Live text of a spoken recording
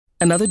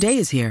Another day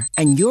is here,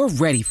 and you're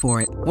ready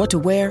for it. What to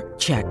wear?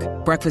 Check.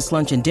 Breakfast,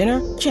 lunch, and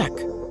dinner? Check.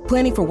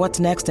 Planning for what's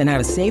next and how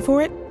to save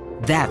for it?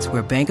 That's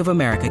where Bank of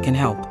America can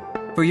help.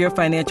 For your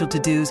financial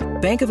to-dos,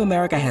 Bank of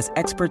America has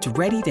experts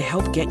ready to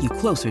help get you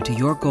closer to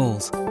your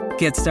goals.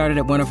 Get started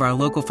at one of our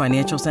local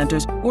financial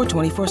centers or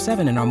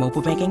 24/7 in our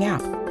mobile banking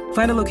app.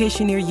 Find a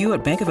location near you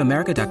at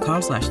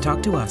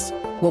bankofamerica.com/talktous.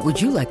 What would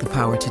you like the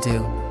power to do?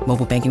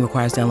 Mobile banking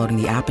requires downloading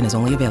the app and is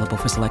only available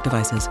for select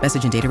devices.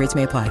 Message and data rates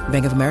may apply.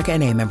 Bank of America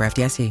N.A., member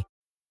FDIC.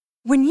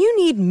 When you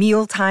need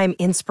mealtime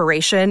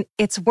inspiration,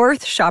 it's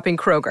worth shopping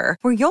Kroger,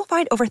 where you'll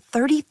find over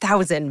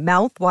 30,000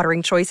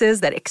 mouth-watering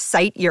choices that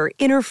excite your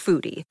inner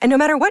foodie. And no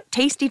matter what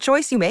tasty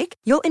choice you make,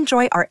 you'll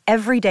enjoy our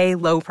everyday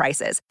low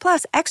prices,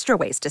 plus extra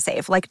ways to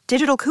save, like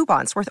digital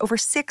coupons worth over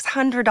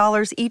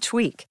 $600 each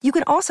week. You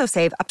can also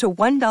save up to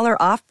 $1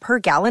 off per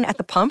gallon at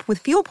the pump with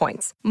fuel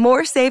points.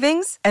 More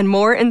savings and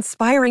more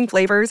inspiring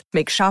flavors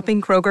make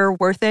shopping Kroger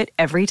worth it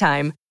every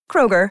time.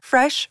 Kroger,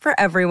 fresh for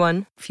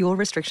everyone. Fuel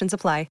restrictions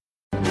apply.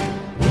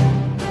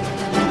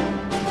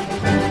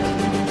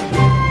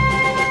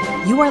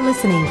 You are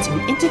listening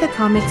to Into the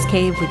Comics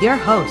Cave with your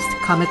host,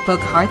 comic book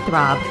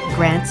heartthrob,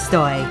 Grant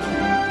Stoy.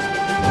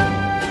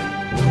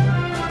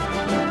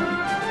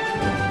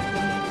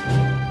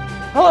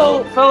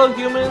 Hello, fellow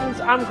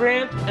humans. I'm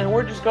Grant, and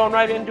we're just going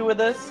right into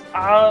this.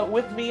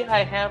 With me,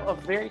 I have a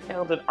very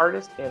talented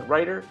artist and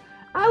writer.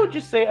 I would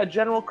just say a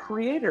general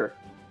creator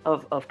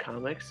of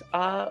comics.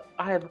 I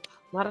have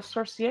Mata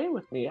Sorcier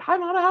with me. Hi,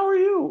 Mata. How are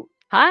you?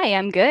 Hi,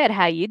 I'm good.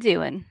 How you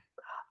doing?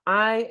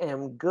 I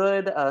am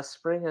good.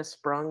 Spring has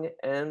sprung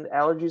and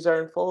allergies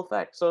are in full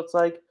effect. So it's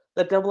like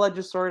that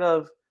double-edged sword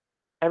of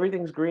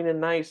everything's green and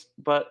nice,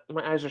 but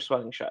my eyes are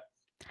swelling shut.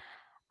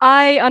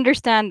 I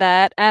understand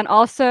that. And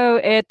also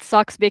it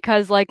sucks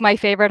because like my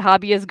favorite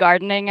hobby is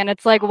gardening and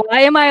it's like,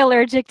 why am I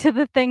allergic to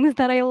the things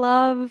that I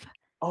love?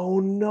 Oh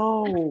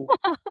no.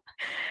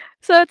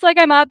 So it's like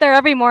I'm out there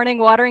every morning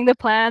watering the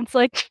plants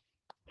like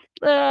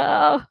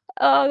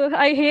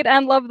I hate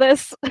and love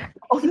this.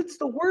 Oh, that's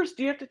the worst.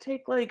 Do you have to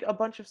take like a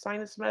bunch of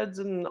sinus meds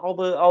and all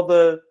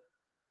the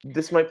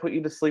this might put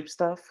you to sleep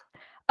stuff?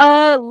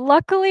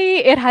 Luckily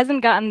it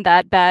hasn't gotten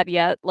that bad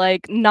yet.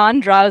 Like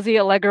non-drowsy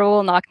Allegra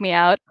will knock me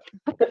out,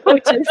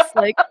 which is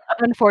like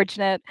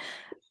unfortunate.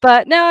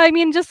 But no, I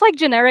mean just like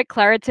generic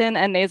Claritin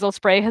and nasal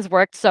spray has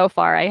worked so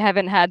far. I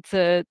haven't had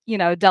to,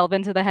 delve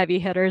into the heavy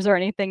hitters or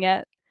anything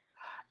yet.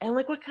 And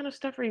like, what kind of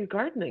stuff are you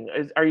gardening?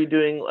 Are you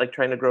doing like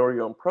trying to grow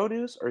your own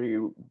produce? Or are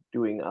you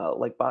doing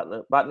like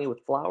botany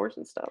with flowers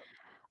and stuff?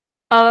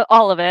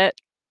 All of it.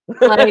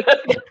 Like,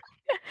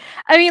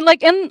 I mean,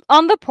 like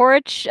on the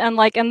porch and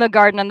like in the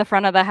garden in the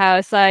front of the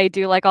house, I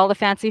do like all the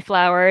fancy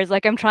flowers.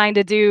 Like I'm trying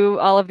to do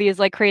all of these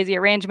like crazy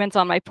arrangements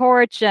on my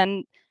porch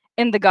and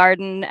in the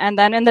garden, and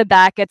then in the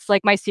back, it's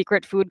like my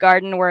secret food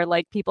garden where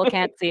like people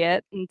can't see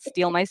it and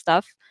steal my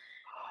stuff.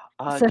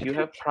 So Do you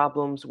have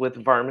problems with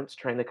varmints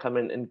trying to come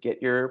in and get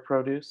your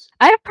produce?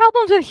 I have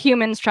problems with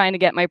humans trying to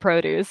get my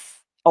produce.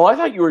 Oh, I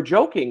thought you were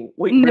joking.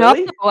 Wait, No,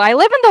 really? I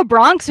live in the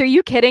Bronx. Are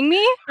you kidding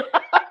me?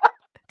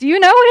 Do you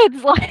know what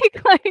it's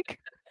like? Like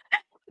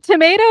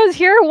tomatoes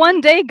here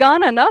one day,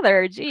 gone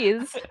another.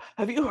 Jeez.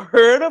 Have you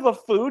heard of a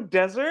food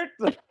desert?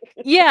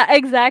 Yeah,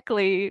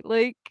 exactly.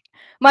 Like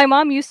my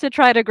mom used to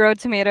try to grow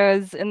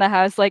tomatoes in the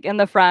house, like in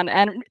the front,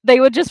 and they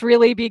would just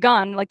really be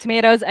gone. Like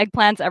tomatoes,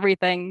 eggplants,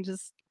 everything.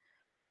 Just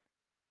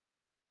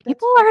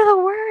people are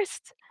the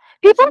worst.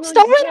 People have really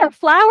stolen sad. our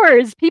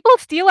flowers. People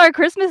steal our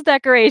Christmas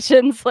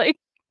decorations. Like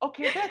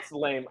Okay, that's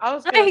lame. I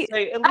was gonna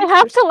say at I least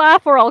have to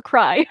laugh or I'll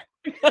cry.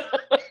 I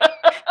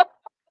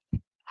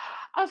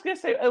was gonna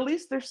say at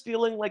least they're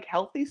stealing like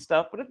healthy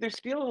stuff, but if they're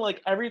stealing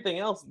like everything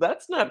else,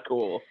 that's not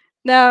cool.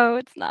 No,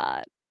 it's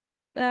not.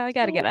 No, I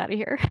gotta get So, out of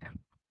here.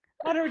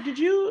 Matter, did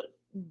you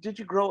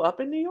grow up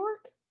in New York?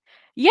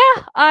 Yeah,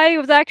 I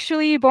was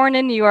actually born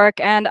in New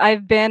York and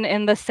I've been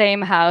in the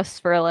same house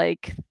for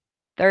like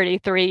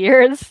 33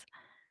 years.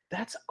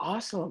 That's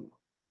awesome.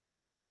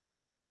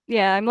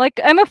 Yeah,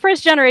 I'm a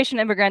first generation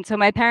immigrant. So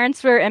my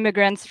parents were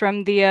immigrants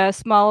from the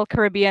small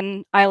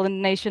Caribbean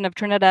island nation of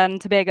Trinidad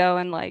and Tobago,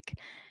 and like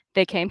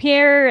they came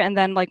here, and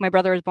then like my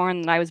brother was born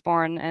and I was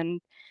born, and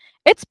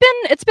it's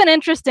been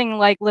interesting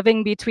like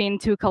living between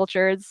two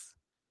cultures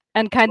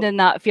and kind of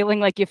not feeling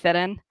like you fit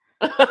in.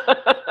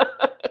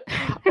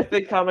 I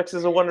think comics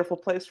is a wonderful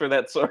place for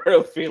that sort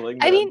of feeling.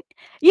 I mean,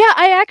 yeah,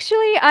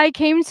 I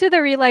came to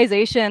the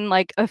realization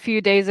like a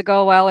few days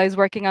ago while I was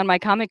working on my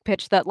comic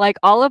pitch that like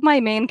all of my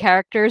main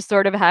characters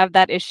sort of have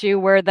that issue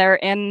where they're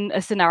in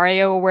a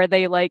scenario where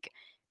they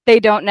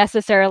don't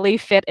necessarily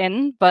fit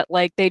in, but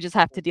like they just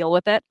have to deal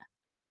with it.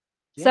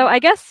 So I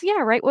guess,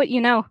 yeah, write what you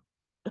know.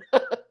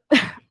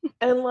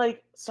 And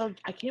like, so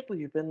I can't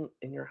believe you've been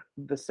in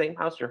the same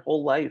house your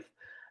whole life.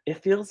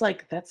 It feels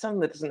like that's something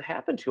that doesn't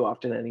happen too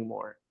often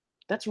anymore.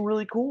 That's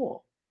really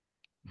cool.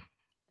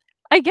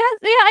 I guess,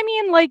 yeah, I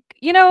mean, like,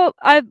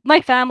 my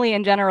family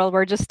in general,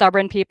 we're just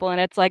stubborn people, and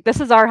it's like, this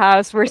is our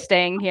house, we're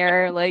staying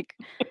here, like,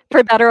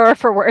 for better or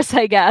for worse,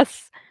 I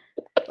guess.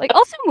 Like,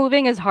 also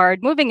moving is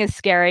hard. Moving is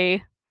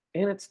scary.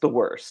 And it's the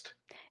worst.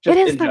 Just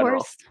It is in the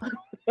general. worst.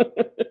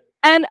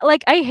 And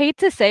like I hate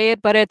to say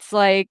it, but it's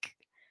like,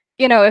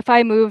 if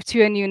I move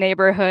to a new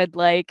neighborhood,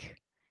 like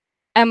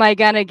am I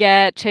gonna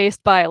get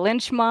chased by a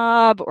lynch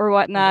mob or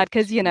whatnot?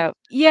 Because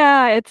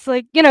yeah, it's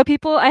like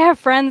people. I have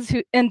friends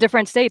who in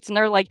different states, and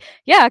they're like,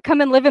 "Yeah,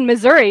 come and live in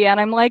Missouri," and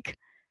I'm like,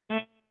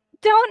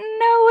 "Don't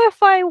know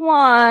if I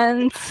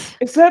want."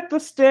 Is that the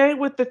state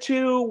with the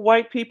two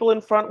white people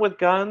in front with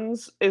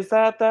guns? Is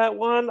that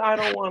one? I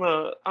don't want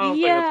to. I don't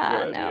think that's a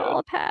Yeah, good no, idea.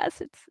 I'll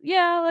pass. It's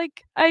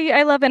like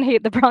I love and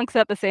hate the Bronx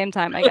at the same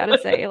time. I gotta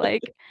say,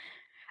 like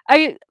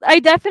I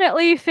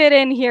definitely fit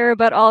in here,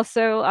 but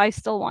also I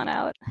still want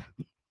out.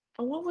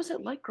 And what was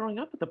it like growing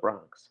up in the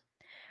Bronx?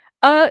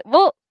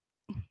 Well,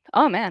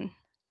 oh man.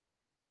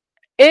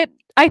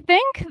 I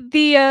think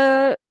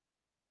the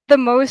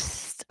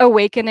most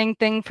awakening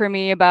thing for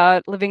me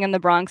about living in the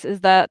Bronx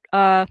is that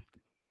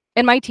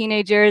in my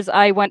teenage years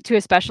I went to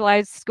a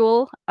specialized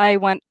school. I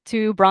went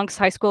to Bronx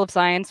High School of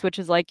Science, which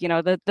is like,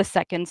 the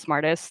second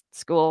smartest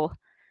school.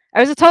 I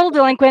was a total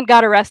delinquent,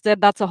 got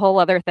arrested. That's a whole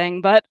other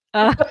thing, but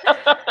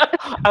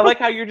I like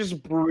how you're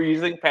just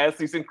breezing past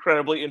these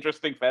incredibly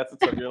interesting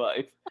facets of your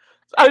life.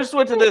 I just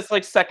went to this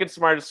like second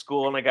smartest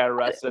school and I got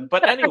arrested.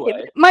 But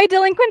anyway, my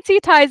delinquency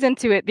ties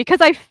into it because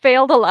I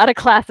failed a lot of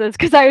classes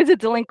because I was a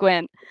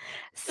delinquent.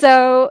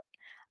 So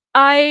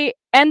I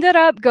ended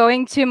up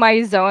going to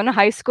my zone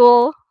high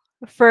school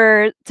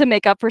to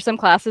make up for some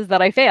classes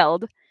that I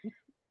failed.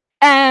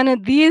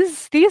 And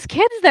these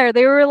kids there,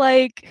 they were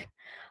like,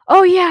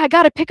 "Oh yeah, I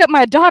got to pick up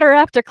my daughter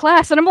after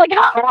class." And I'm like,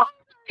 "How are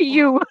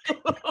you?"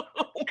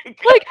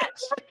 Like,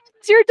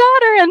 it's your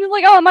daughter, and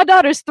like, "Oh, my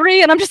daughter's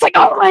 3," and I'm just like,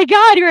 "Oh my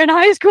god, you're in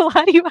high school.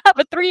 How do you have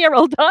a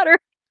 3-year-old daughter?"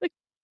 Like,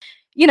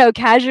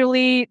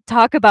 casually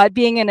talk about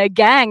being in a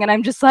gang, and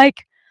I'm just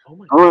like, oh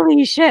my god.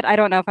 holy shit! I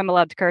don't know if I'm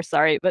allowed to curse.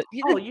 Sorry, but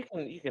Oh, you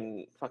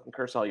can fucking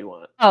curse all you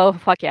want. oh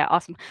fuck yeah,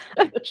 awesome.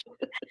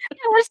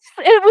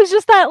 It was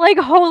just that like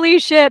holy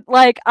shit,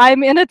 like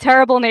I'm in a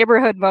terrible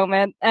neighborhood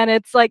moment, and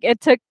it's like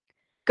it took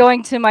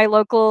going to my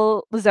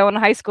local zone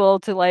high school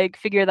to like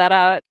figure that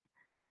out.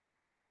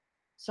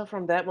 So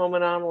from that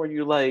moment on, were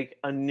you like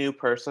a new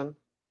person?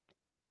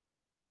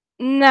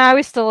 No, I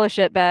was still a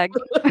shitbag.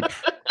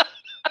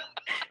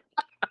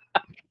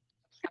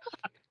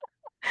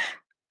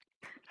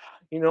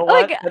 You know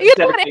what? Like, That's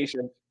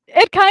dedication.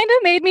 It kind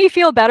of made me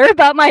feel better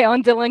about my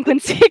own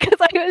delinquency because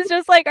I was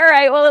just like, all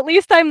right, well, at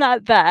least I'm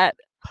not that.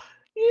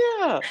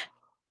 Yeah.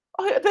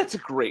 Oh, that's a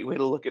great way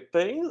to look at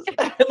things.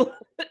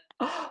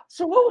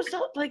 So what was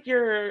that like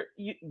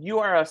you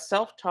are a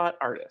self-taught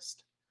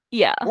artist.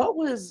 Yeah.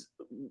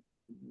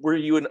 Were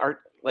you an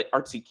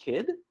artsy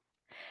kid?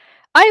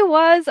 I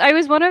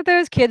was one of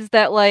those kids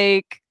that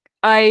like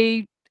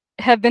I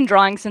have been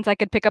drawing since I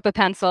could pick up a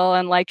pencil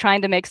and like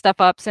trying to make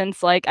stuff up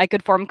since like I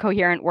could form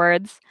coherent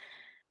words.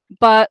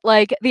 But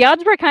like the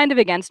odds were kind of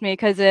against me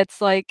because it's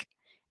like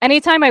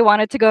anytime I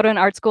wanted to go to an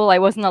art school, I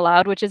wasn't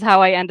allowed, which is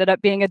how I ended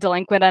up being a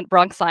delinquent at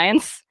Bronx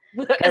Science.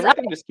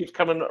 Everything just keeps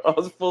coming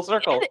full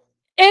circle.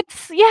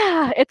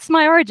 It's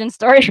my origin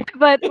story.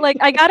 But like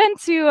I got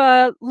into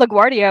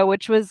LaGuardia,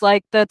 which was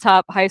like the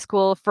top high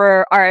school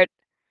for art.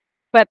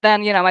 But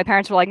then, my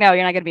parents were like, "No,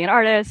 you're not going to be an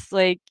artist.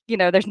 Like,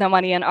 there's no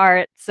money in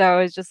art." So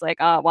it was just like,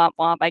 "Oh, womp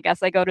womp. I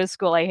guess I go to a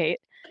school I hate."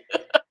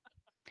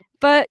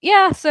 But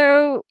yeah,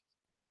 so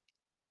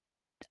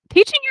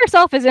teaching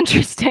yourself is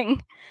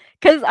interesting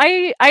because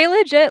I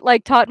legit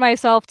like taught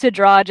myself to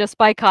draw just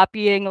by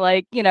copying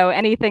like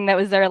anything that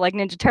was there, like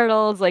Ninja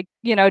Turtles, like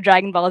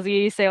Dragon Ball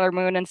Z, Sailor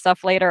Moon, and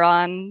stuff later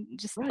on.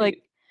 Just Right.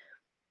 like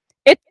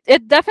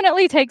it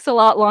definitely takes a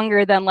lot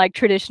longer than like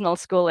traditional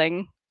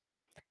schooling.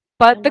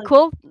 But And, the like-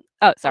 cool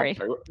Oh, sorry.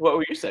 What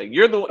were you saying?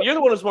 You're the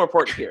one who's more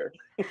important here.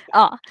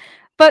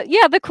 But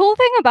yeah, the cool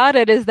thing about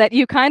it is that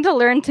you kind of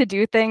learn to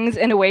do things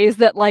in ways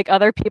that like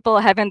other people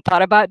haven't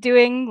thought about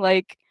doing,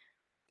 like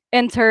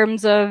in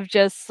terms of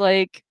just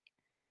like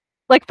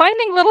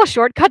finding little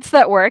shortcuts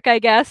that work, I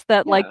guess,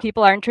 that like Yeah.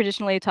 people aren't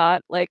traditionally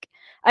taught. Like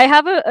I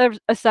have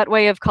a set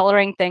way of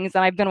coloring things,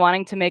 and I've been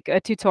wanting to make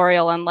a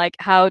tutorial on like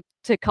how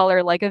to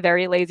color like a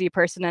very lazy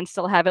person and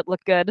still have it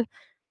look good.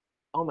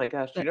 Oh my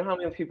gosh, do you know how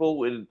many people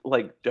would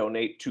like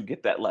donate to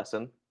get that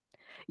lesson?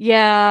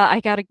 Yeah, I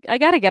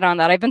gotta get on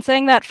that. I've been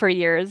saying that for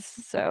years.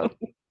 So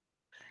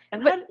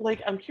And But-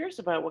 I'm curious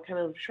about what kind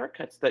of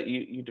shortcuts that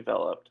you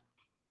developed.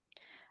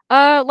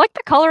 like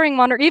the coloring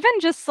one, or even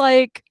just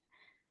like,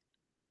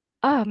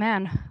 oh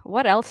man,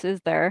 what else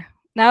is there?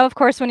 Now, of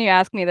course, when you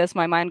ask me this,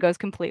 my mind goes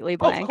completely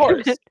blank. Of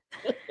course.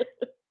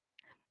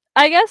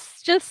 I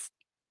guess just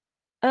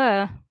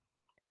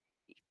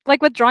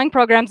like with drawing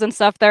programs and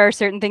stuff, there are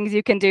certain things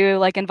you can do,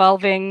 like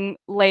involving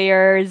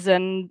layers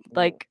and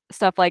like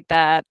stuff like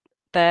that,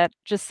 that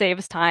just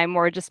saves time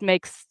or just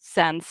makes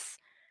sense.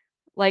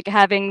 Like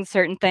having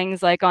certain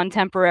things like on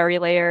temporary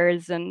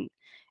layers, and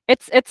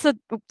it's a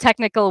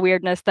technical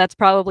weirdness that's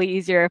probably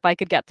easier if I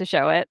could get to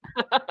show it.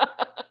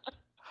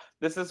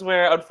 This is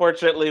where,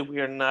 unfortunately, we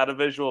are not a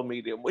visual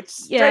medium, which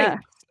Yeah.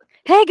 stinks.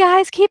 Hey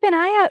guys, keep an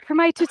eye out for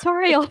my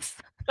tutorials.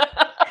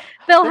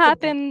 They'll That's a-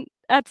 happen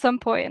at some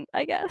point,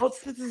 I guess. Well,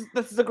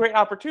 this is a great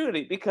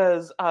opportunity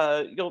because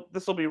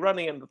this will be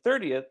running on the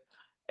 30th,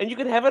 and you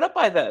can have it up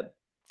by then.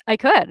 I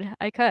could,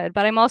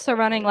 but I'm also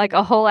running like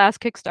a whole ass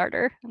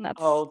Kickstarter, and that's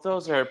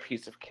those are a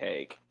piece of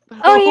cake.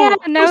 Oh yeah,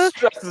 no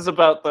stresses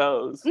about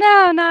those.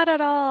 No, not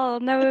at all.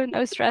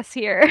 No stress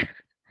here.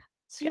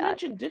 So you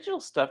mentioned digital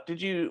stuff.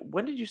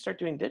 When did you start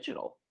doing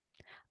digital?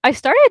 I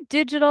started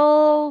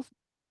digital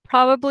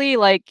probably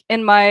like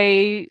in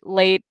my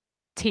late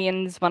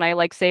teens when I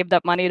like saved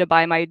up money to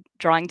buy my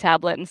drawing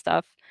tablet and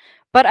stuff.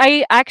 But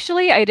I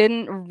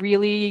didn't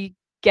really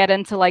get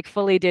into like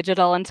fully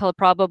digital until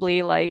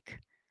probably like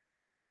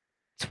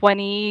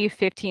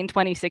 2015,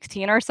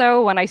 2016 or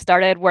so when I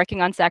started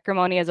working on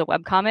Sacrimony as a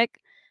webcomic.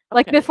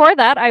 Like before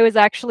that, I was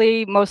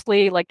actually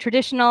mostly like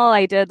traditional.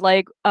 I did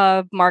like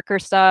marker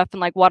stuff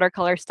and like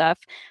watercolor stuff.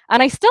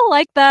 And I still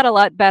like that a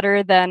lot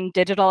better than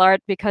digital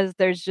art because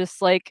there's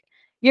just like,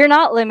 you're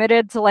not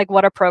limited to like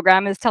what a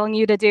program is telling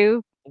you to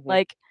do. Mm-hmm.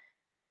 Like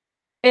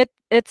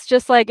it's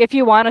just like if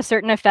you want a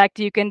certain effect,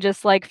 you can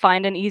just like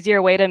find an easier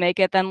way to make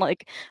it than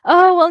like,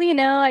 oh, well,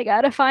 I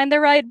gotta find the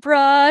right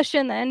brush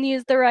and then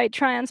use the right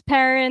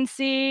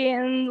transparency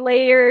and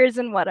layers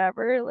and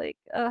whatever. Like,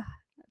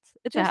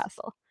 it's a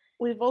hassle.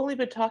 We've only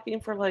been talking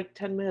for like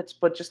 10 minutes,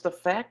 but just the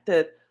fact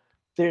that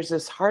there's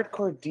this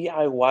hardcore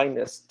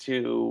DIY-ness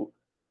to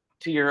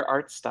your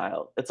art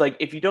style. It's like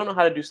if you don't know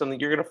how to do something,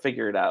 you're gonna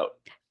figure it out.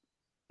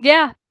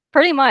 Yeah,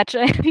 pretty much.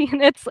 I mean,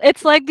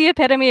 it's like the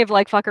epitome of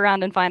like fuck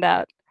around and find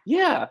out.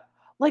 Yeah,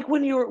 like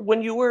when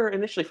you were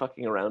initially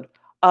fucking around,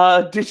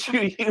 did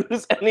you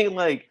use any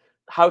like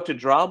how to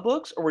draw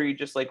books, or were you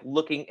just like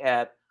looking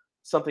at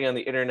something on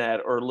the internet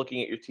or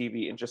looking at your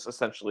TV and just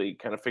essentially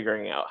kind of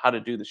figuring out how to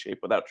do the shape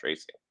without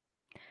tracing?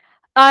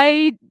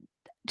 I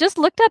just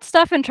looked at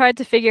stuff and tried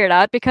to figure it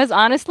out because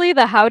honestly,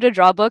 the how to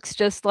draw books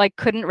just like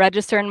couldn't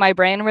register in my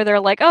brain where they're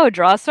like, oh,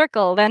 draw a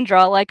circle, then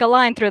draw like a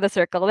line through the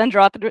circle, then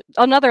draw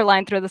another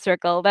line through the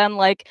circle, then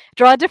like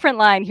draw a different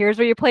line. Here's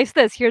where you place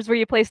this, here's where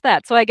you place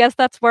that. So I guess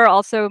that's where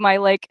also my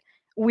like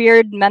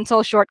weird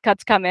mental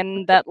shortcuts come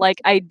in that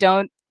like I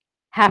don't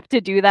have to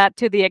do that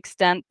to the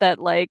extent that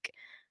like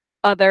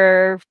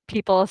other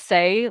people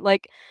say.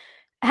 Like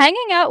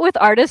hanging out with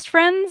artist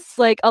friends,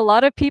 like a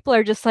lot of people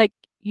are just like,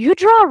 you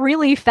draw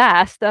really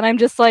fast, and I'm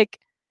just like,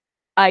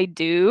 I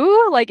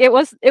do. Like it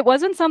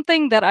wasn't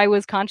something that I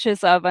was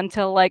conscious of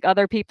until like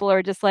other people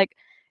are just like,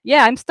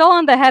 yeah, I'm still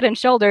on the head and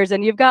shoulders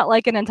and you've got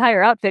like an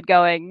entire outfit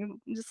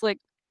going. I'm just like,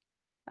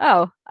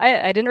 oh,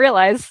 I didn't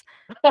realize.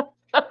 Like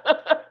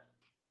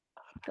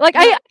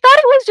I thought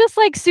it was just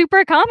like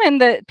super common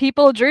that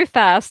people drew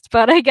fast,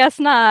 but I guess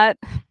not.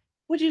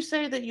 Would you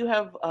say that you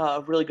have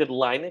a really good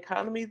line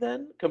economy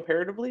then,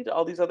 comparatively to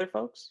all these other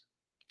folks?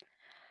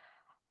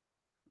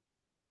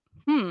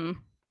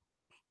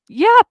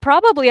 Yeah,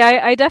 probably.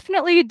 I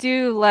definitely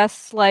do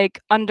less like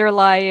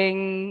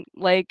underlying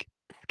like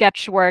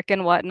sketch work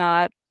and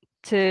whatnot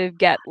to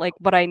get like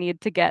what I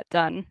need to get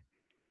done.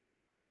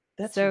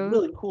 That's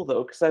really cool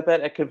though, because I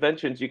bet at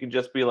conventions you can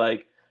just be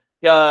like,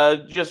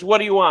 just what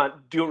do you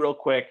want? Do it real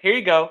quick. Here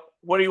you go.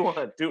 What do you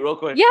want? Do it real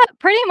quick. Yeah,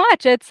 pretty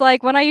much. It's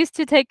like when I used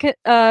to take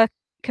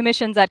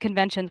commissions at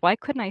conventions. Why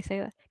couldn't I say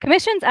that?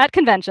 Commissions at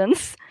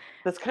conventions.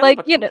 That's kind like,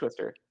 of a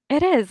twister.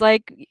 It is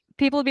like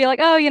people would be like,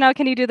 oh,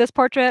 can you do this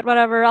portrait?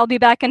 Whatever. I'll be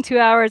back in 2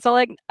 hours.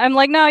 I'm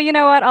like, no, you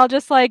know what? I'll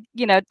just like,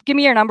 give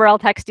me your number. I'll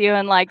text you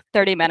in like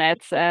 30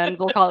 minutes and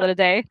we'll call it a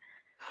day.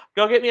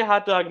 Go get me a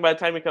hot dog. And by the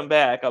time you come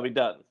back, I'll be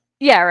done.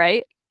 Yeah,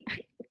 right.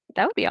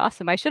 That would be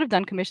awesome. I should have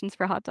done commissions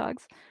for hot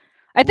dogs.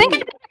 I think I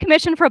did a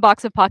commission for a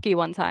box of Pocky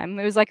one time.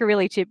 It was like a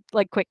really cheap,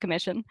 like quick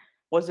commission.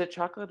 Was it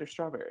chocolate or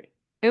strawberry?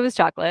 It was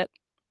chocolate.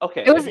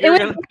 Okay. It was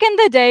back in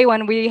the day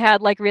when we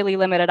had like really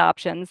limited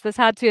options. This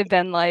had to have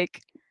been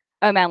like,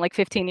 oh man, like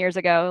 15 years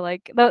ago.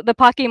 Like the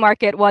Pocky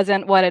market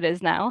wasn't what it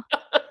is now.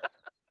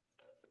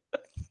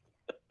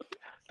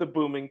 The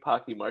booming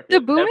Pocky market.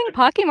 The booming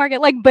Pocky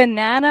market, like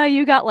banana.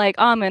 You got like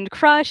Almond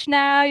Crush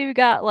now. You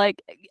got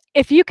like,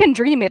 if you can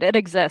dream it, it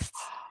exists.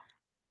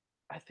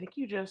 I think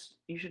you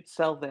should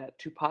sell that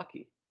to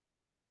Pocky.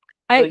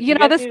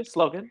 This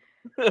slogan.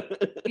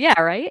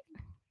 Yeah, right.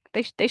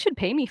 They should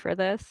pay me for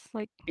this.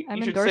 Like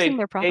I'm endorsing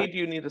their product. A, do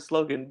you need a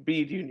slogan?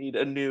 B, do you need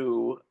a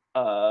new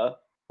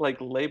like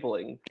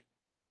labeling,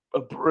 a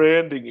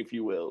branding, if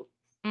you will?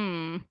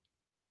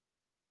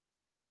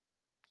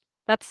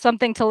 That's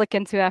something to look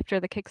into after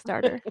the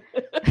Kickstarter.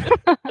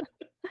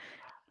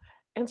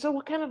 And so,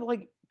 what kind of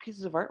like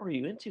pieces of art were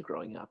you into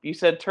growing up? You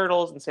said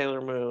Turtles and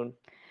Sailor Moon.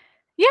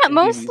 Yeah,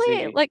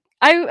 mostly like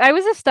I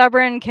was a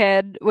stubborn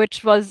kid,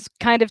 which was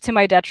kind of to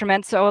my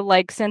detriment. So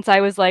like since I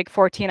was like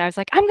 14, I was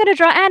like, I'm gonna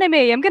draw anime,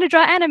 I'm gonna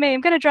draw anime,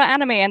 I'm gonna draw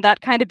anime, and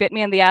that kind of bit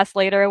me in the ass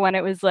later when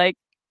it was like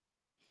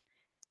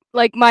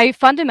my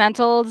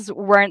fundamentals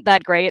weren't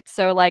that great.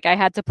 So like I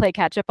had to play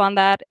catch up on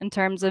that in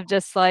terms of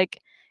just like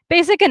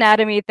basic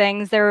anatomy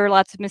things. There were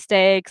lots of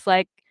mistakes.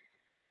 Like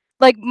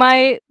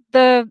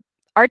the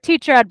art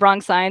teacher at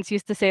Bronx Science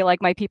used to say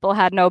like my people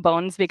had no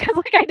bones because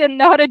like I didn't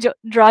know how to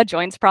draw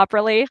joints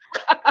properly.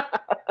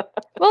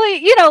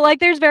 Well, like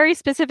there's very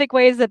specific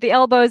ways that the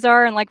elbows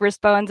are and like wrist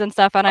bones and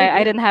stuff, and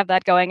I didn't have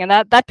that going, and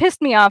that pissed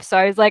me off. So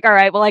I was like, all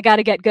right, well, I got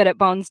to get good at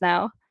bones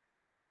now.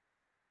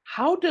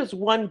 How does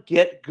one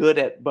get good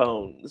at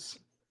bones?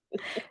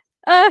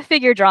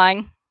 Figure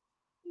drawing.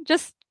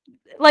 Just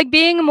like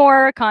being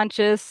more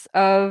conscious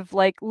of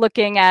like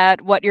looking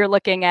at what you're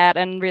looking at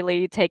and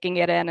really taking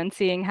it in and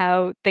seeing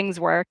how things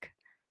work.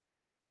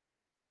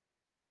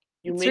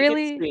 You It's make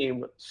really... it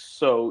seem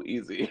so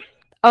easy.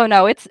 Oh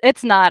no,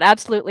 it's not.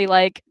 Absolutely.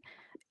 Like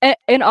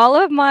in all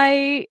of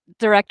my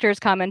director's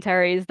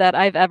commentaries that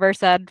I've ever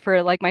said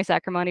for like my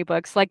Sacrimony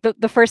books, like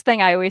the first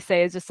thing I always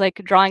say is just like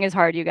drawing is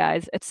hard, you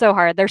guys. It's so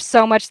hard. There's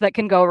so much that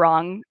can go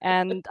wrong,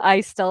 and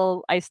I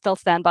still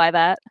stand by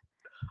that.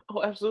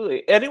 Oh,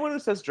 absolutely. Anyone who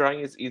says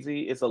drawing is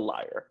easy is a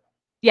liar.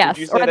 Yes.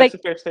 Would you say that's a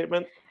fair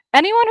statement?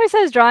 Anyone who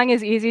says drawing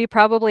is easy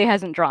probably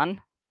hasn't drawn.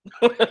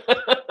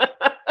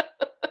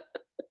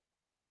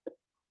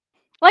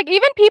 Like,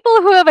 even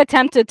people who have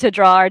attempted to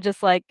draw are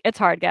just like, it's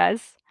hard,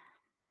 guys.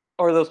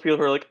 Or those people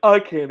who are like, I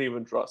can't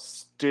even draw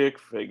stick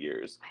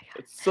figures.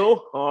 It's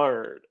so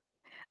hard.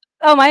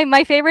 Oh,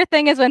 my favorite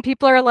thing is when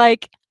people are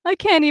like, I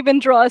can't even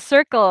draw a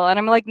circle. And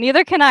I'm like,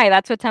 neither can I.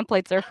 That's what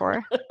templates are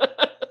for.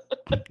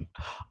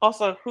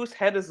 Also, whose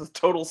head is a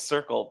total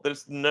circle?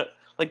 There's no,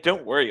 like,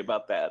 don't worry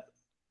about that.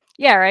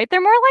 Yeah, right?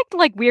 They're more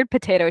like weird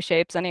potato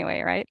shapes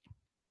anyway, right?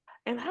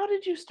 And how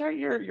did you start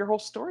your whole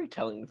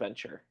storytelling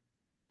venture?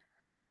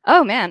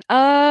 Oh, man.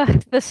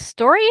 The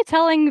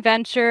storytelling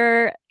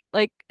venture,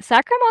 like,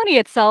 Sacrimony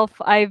itself,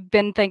 I've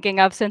been thinking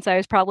of since I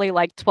was probably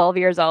like 12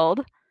 years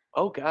old.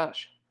 Oh,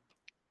 gosh.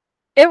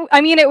 It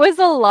was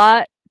a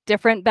lot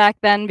different back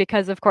then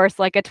because, of course,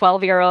 like a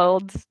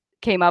 12-year-old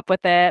came up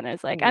with it and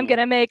it's like, I'm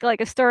gonna make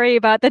like a story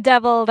about the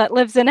devil that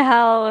lives in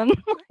hell, and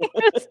I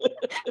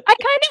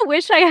kind of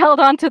wish I held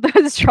on to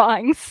those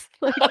drawings.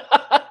 Like,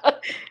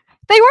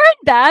 they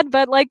weren't bad,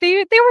 but like they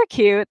were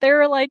cute. They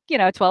were like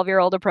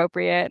 12-year-old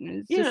appropriate, and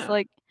it's just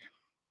like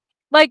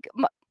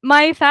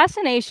my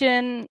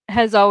fascination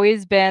has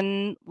always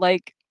been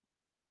like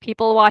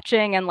people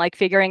watching and like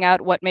figuring out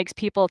what makes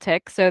people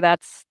tick. So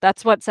that's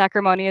what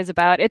Sacrimony is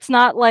about. It's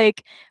not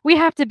like we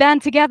have to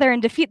band together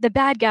and defeat the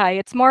bad guy.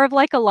 It's more of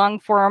like a long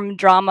form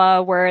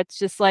drama where it's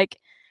just like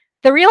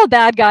the real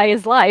bad guy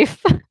is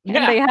life.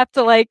 And they have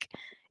to like,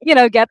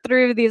 get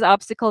through these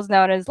obstacles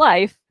known as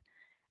life.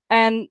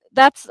 And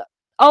that's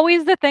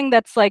always the thing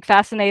that's like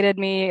fascinated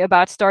me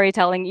about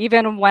storytelling.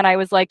 Even when I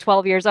was like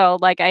 12 years old,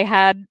 like I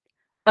had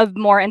a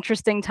more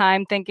interesting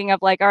time thinking of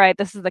like, all right,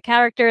 this is the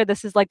character,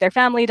 this is like their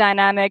family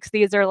dynamics,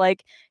 these are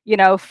like,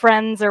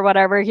 friends or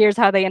whatever, here's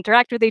how they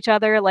interact with each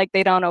other, like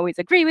they don't always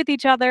agree with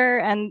each other,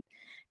 and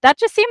that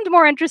just seemed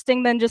more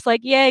interesting than just like,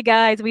 yay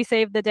guys, we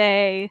saved the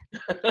day.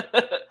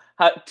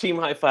 Team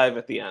high five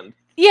at the end.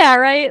 Yeah,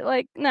 right?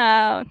 Like,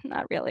 no,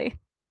 not really.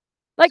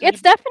 Like,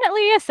 it's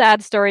definitely a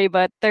sad story,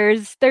 but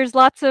there's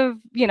lots of,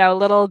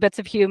 little bits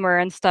of humor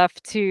and stuff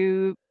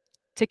to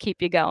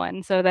keep you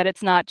going, so that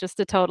it's not just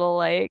a total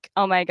like,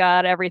 oh my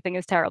god, everything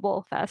is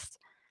terrible fest.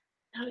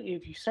 Now,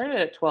 if you started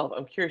at 12,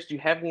 I'm curious, do you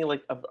have any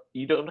like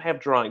you don't have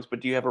drawings, but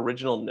do you have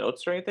original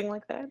notes or anything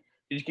like that?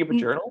 Did you keep a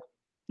journal?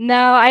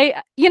 No,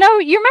 you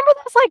remember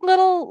those like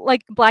little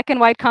like black and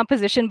white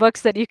composition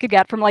books that you could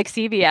get from like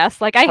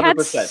CVS? Like I had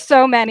 100%.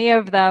 so many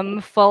of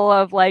them full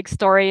of like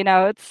story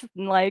notes,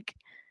 and like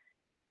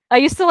I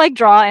used to like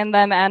draw in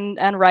them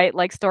and write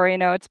like story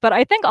notes, but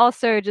I think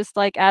also just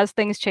like as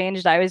things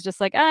changed, I was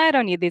just like, I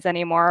don't need these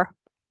anymore.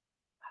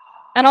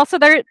 And also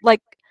they're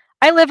like,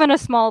 I live in a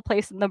small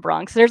place in the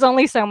Bronx. There's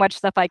only so much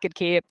stuff I could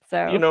keep.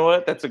 So you know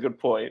what? That's a good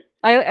point.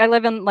 I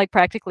live in like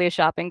practically a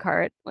shopping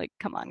cart. Like,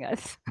 come on,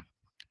 guys.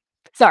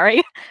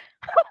 Sorry.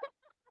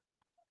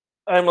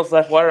 I almost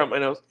left water on my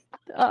nose.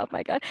 Oh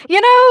my god.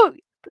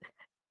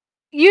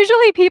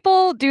 Usually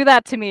people do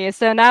that to me,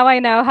 so now I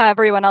know how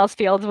everyone else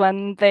feels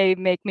when they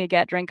make me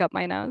get drink up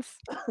my nose.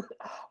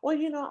 Well,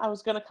 I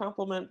was gonna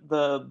compliment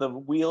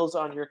the wheels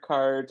on your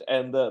cart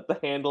and the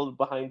handle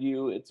behind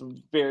you. It's a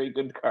very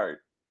good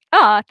cart.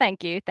 Oh,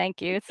 thank you.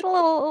 It's a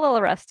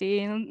little rusty,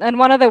 and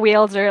one of the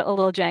wheels are a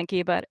little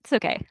janky, but it's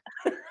okay.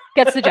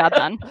 Gets the job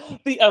done.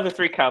 The other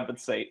three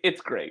compensate.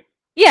 It's great.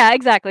 Yeah,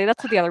 exactly.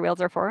 That's what the other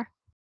wheels are for.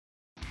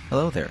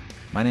 Hello there.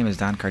 My name is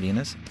Don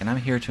Cardenas, and I'm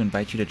here to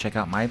invite you to check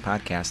out my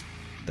podcast,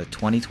 the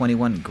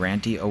 2021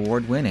 Grantee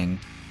Award-winning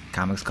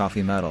Comics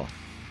Coffee Metal,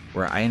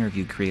 where I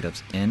interview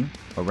creatives in,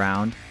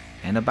 around,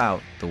 and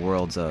about the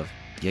worlds of,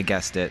 you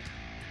guessed it,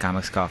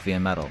 comics, coffee,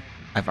 and metal.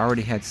 I've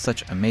already had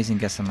such amazing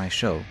guests on my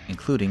show,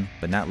 including,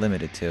 but not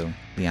limited to,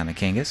 Liana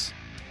Kangas,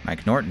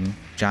 Mike Norton,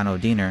 John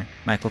O'Deener,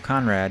 Michael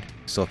Conrad,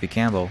 Sophie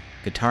Campbell,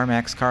 Guitar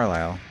Max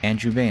Carlisle,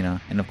 Andrew Baina,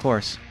 and of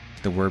course,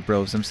 the Word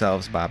Bros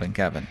themselves, Bob and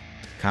Kevin.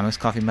 Comics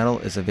Coffee Metal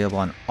is available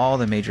on all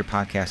the major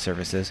podcast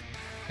services,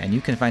 and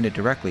you can find it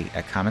directly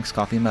at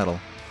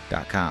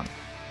comicscoffeemetal.com.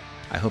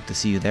 I hope to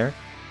see you there,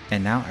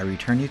 and now I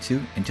return you to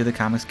Into the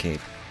Comics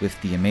Cave with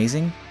the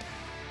amazing,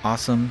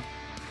 awesome,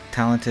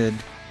 talented,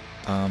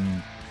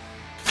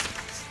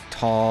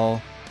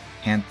 tall,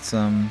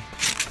 handsome,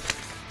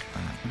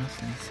 what else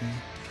did I say?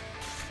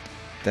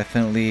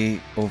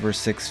 Definitely over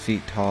 6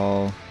 feet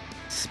tall.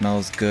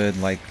 Smells good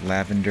like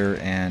lavender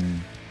and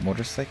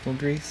motorcycle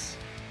grease.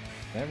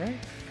 Is that right?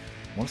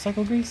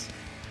 Motorcycle grease?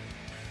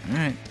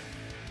 Alright.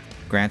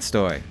 Grant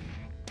Stoy.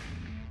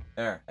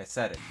 There, I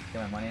said it.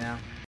 Get my money now?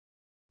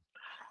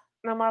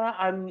 Now, Mara,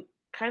 I'm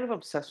kind of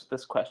obsessed with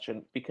this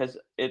question because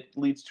it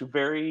leads to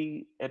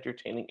very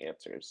entertaining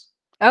answers.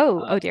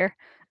 Oh dear.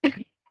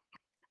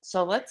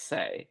 So let's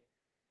say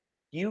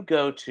you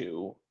go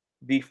to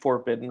the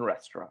Forbidden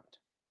Restaurant.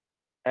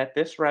 At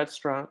this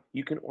restaurant,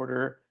 you can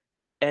order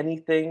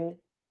anything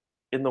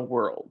in the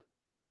world,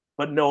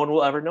 but no one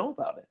will ever know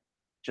about it.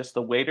 Just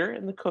the waiter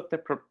and the cook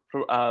that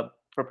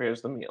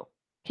prepares the meal.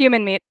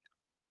 Human meat.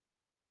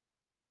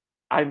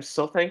 I'm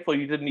so thankful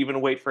you didn't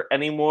even wait for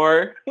any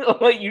more.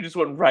 Like, you just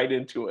went right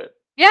into it.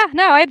 Yeah,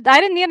 no, I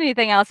didn't need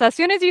anything else. As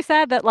soon as you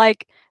said that,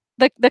 like,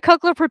 the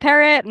cook will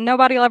prepare it and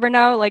nobody will ever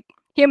know, like,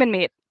 human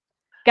meat.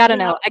 Gotta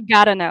know. I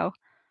gotta know.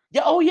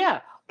 Yeah. Oh,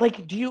 yeah.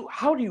 Like,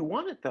 how do you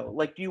want it though?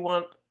 Like, do you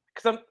want?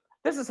 Because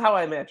this is how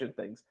I imagine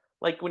things.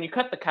 Like when you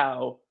cut the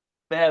cow,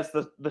 that has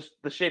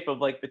the shape of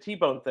like the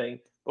T-bone thing.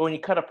 But when you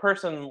cut a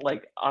person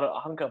like on a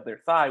hunk of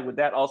their thigh, would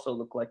that also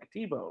look like a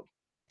T-bone?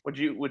 Would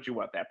you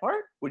want that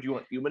part? Would you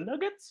want human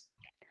nuggets?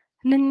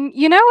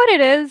 You know what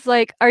it is?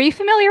 Like, are you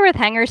familiar with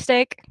hanger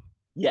steak?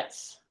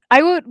 Yes.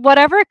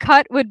 Whatever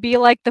cut would be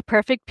like the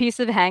perfect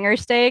piece of hanger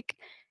steak.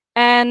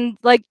 And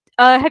like,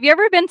 have you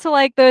ever been to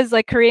like those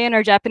like Korean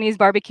or Japanese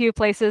barbecue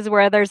places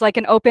where there's like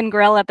an open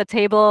grill at the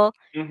table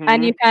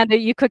and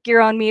you cook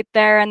your own meat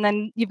there, and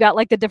then you've got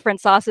like the different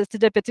sauces to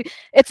dip it to?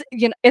 It's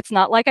it's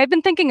not like I've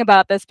been thinking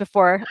about this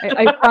before.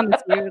 I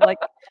promise you. Like,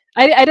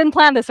 I didn't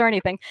plan this or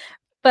anything,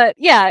 but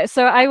yeah.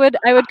 So I would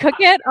cook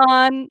it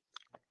on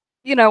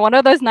one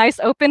of those nice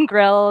open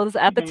grills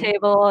at the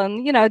table,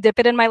 and dip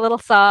it in my little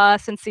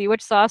sauce and see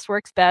which sauce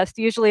works best.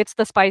 Usually it's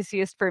the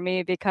spiciest for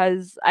me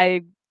because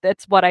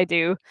that's what I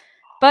do.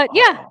 But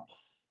yeah.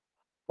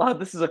 Wow,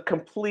 this is a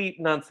complete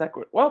non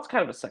sequitur. Well, it's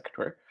kind of a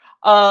sequitur.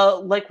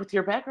 Like with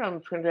your background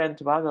in Trinidad and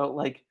Tobago,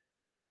 like,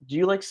 do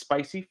you like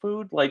spicy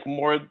food like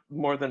more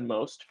than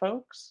most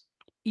folks?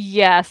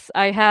 Yes,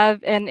 I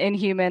have an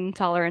inhuman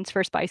tolerance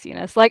for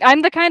spiciness. Like,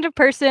 I'm the kind of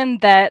person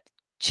that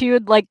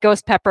chewed like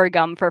ghost pepper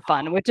gum for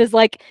fun, which is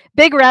like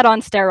Big Red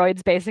on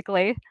steroids,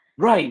 basically.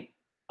 Right.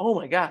 Oh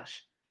my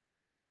gosh.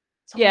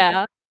 So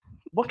yeah.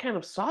 What kind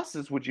of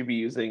sauces would you be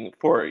using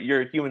for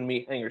your human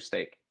meat hanger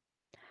steak?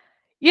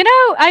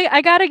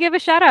 I gotta give a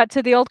shout out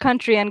to the old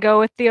country and go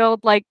with the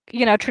old, like,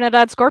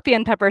 Trinidad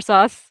scorpion pepper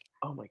sauce.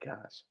 Oh my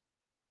gosh.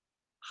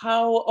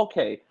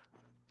 Okay,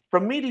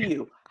 from me to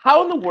you,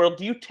 how in the world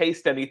do you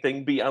taste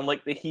anything beyond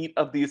like the heat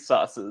of these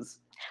sauces?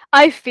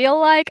 I feel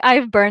like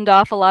I've burned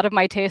off a lot of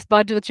my taste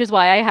buds, which is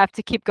why I have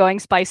to keep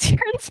going spicier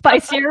and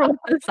spicier with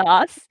the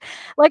sauce.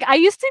 Like, I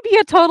used to be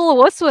a total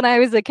wuss when I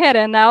was a kid,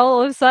 and now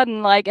all of a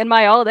sudden, like, in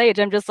my old age,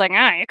 I'm just like,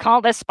 you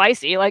call this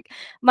spicy? Like,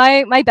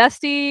 my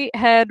bestie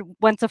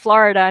went to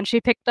Florida, and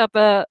she picked up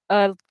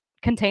a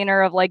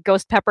container of like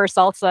ghost pepper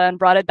salsa and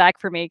brought it back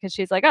for me because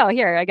she's like, oh,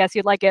 here, I guess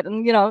you'd like it.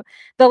 And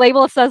the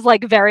label says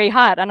like very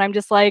hot, and I'm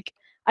just like,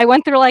 I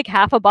went through like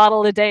half a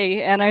bottle a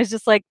day, and I was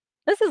just like,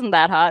 this isn't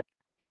that hot.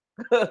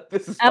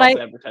 This is false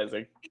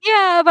advertising.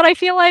 Yeah, but I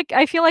feel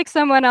like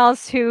someone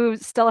else who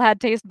still had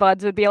taste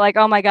buds would be like,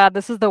 "Oh my god,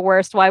 this is the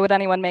worst. Why would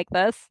anyone make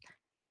this?"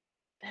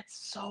 That's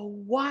so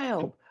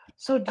wild.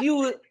 So do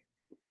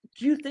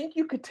you think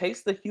you could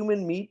taste the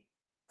human meat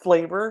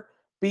flavor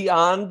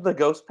beyond the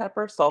ghost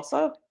pepper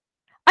salsa?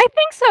 I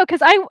think so,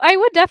 because I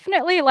would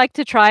definitely like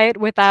to try it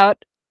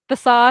without the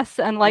sauce,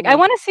 and like I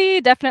want to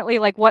see definitely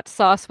like what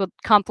sauce would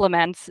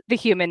complement the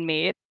human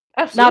meat.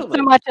 Absolutely. Not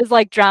so much as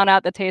like drown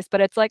out the taste, but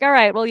it's like, all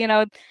right, well,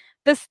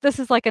 this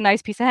is like a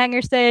nice piece of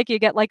hanger steak. You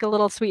get like a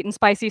little sweet and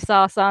spicy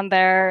sauce on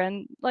there,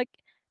 and like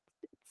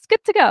it's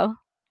good to go.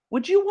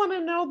 Would you want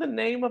to know the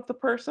name of the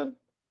person?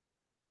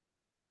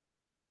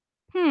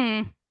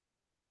 I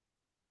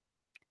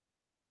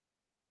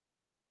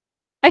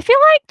feel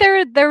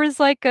like there was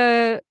like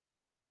a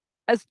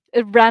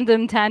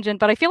random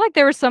tangent, but I feel like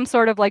there was some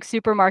sort of like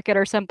supermarket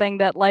or something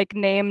that like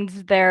named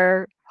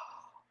their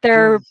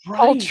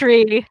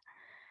poultry.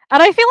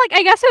 And I feel like,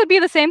 I guess it would be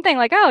the same thing.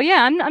 Like, oh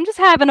yeah, I'm just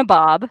having a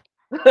bob.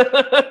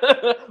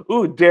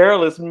 Ooh,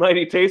 Daryl is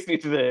mighty tasty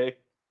today.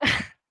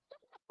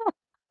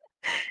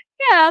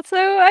 Yeah,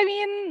 so I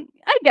mean,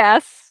 I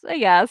guess.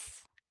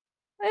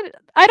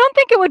 I don't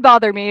think it would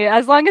bother me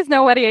as long as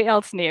nobody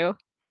else knew.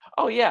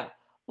 Oh yeah,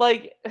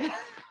 like.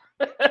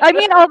 I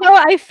mean, although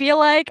I feel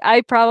like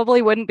I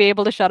probably wouldn't be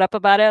able to shut up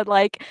about it.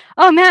 Like,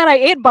 oh man, I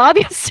ate Bob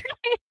yesterday.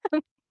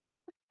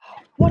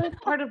 What if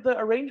part of the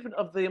arrangement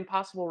of the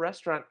Impossible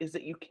Restaurant is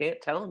that you can't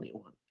tell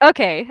anyone?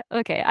 Okay.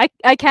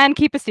 I can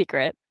keep a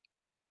secret.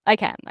 I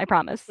can, I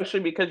promise.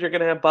 Especially because you're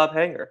going to have Bob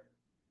Hanger.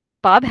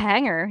 Bob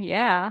Hanger,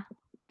 yeah.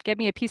 Get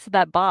me a piece of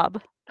that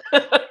Bob.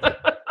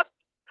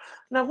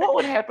 Now, what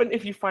would happen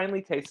if you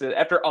finally tasted it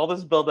after all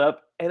this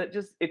build-up and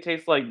it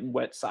tastes like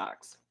wet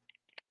socks?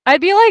 I'd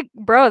be like,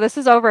 bro, this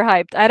is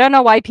overhyped. I don't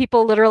know why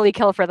people literally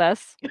kill for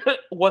this.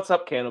 What's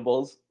up,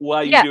 cannibals? Why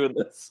are you doing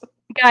this?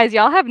 Guys,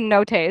 y'all have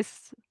no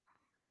taste.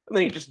 And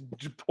then you just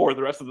pour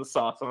the rest of the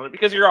sauce on it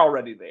because you're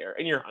already there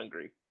and you're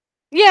hungry.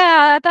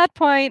 Yeah, at that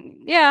point,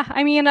 yeah.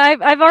 I mean,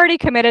 I've already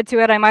committed to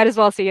it. I might as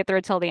well see it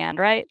through till the end,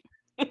 right?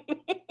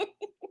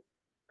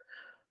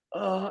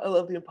 Oh, I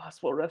love the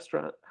Impossible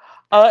Restaurant.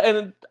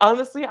 And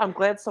honestly, I'm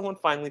glad someone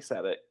finally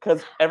said it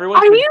because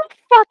everyone's Are been... you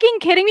fucking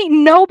kidding me?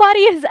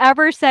 Nobody has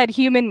ever said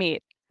human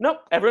meat.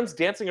 Nope, everyone's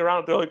dancing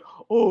around. They're like,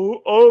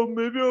 oh,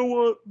 maybe I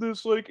want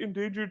this like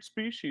endangered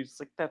species. It's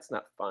like that's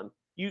not fun.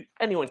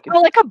 Anyone can.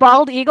 Oh, like a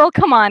bald eagle?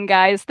 Come on,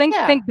 guys. Think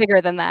Yeah. think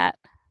bigger than that.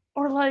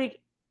 Or like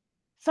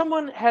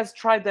someone has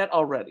tried that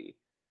already.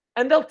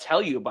 And they'll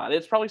tell you about it.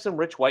 It's probably some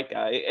rich white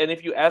guy. And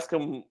if you ask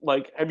him,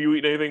 like, have you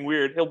eaten anything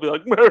weird? He'll be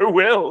like,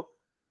 well.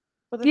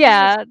 But the thing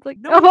Yeah, is, it's like,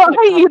 no oh, one's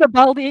gonna I cop- eat a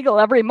bald eagle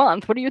every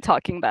month. What are you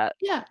talking about?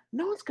 Yeah,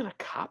 no one's gonna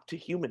cop to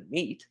human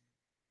meat.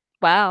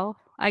 Wow.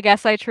 I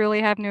guess I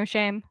truly have no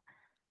shame.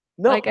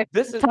 No, Like, I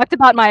this is talked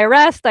about my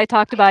arrest. I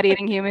talked about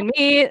eating human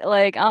meat.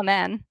 Like, oh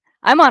man,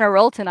 I'm on a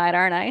roll tonight,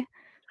 aren't I?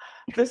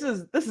 this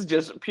is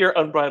just pure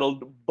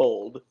unbridled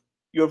bold.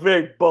 You're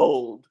very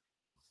bold.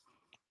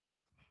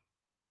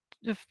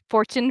 If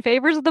fortune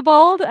favors the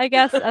bold, I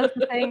guess, as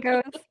the saying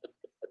goes.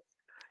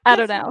 I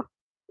don't Yes, know.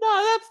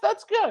 No,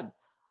 that's good.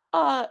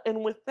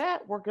 And with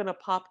that, we're gonna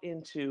pop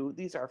into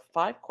these are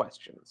 5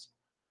 questions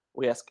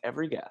we ask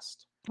every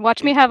guest.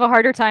 Watch me have a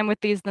harder time with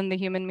these than the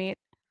human meat.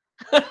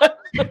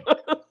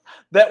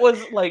 That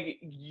was like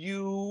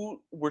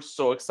you were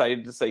so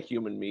excited to say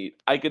human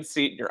meat. I could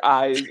see it in your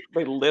eyes.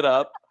 They lit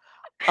up.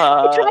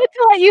 I tried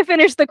to let you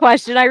finish the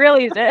question. I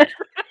really did.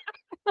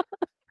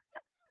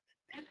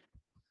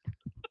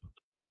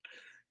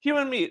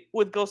 Human meat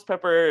with ghost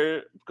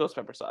pepper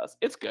sauce.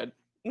 It's good.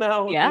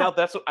 No, Yeah. now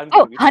that's what I'm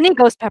Oh, giving you. honey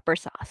ghost pepper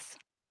sauce.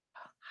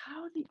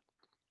 How do you...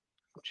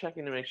 I'm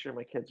checking to make sure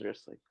my kids are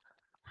asleep.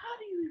 How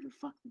do you even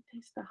fucking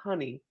taste the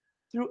honey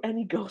through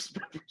any ghost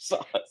pepper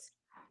sauce?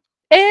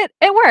 It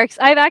works.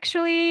 I've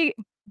actually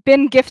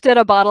been gifted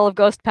a bottle of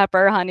ghost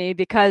pepper honey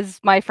because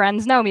my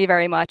friends know me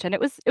very much, and it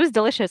was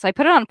delicious. I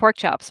put it on pork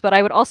chops, but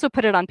I would also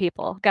put it on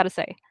people. Gotta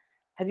say.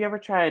 Have you ever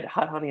tried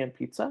hot honey on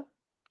pizza?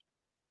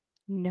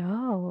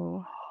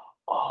 No,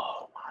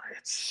 Oh my,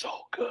 it's so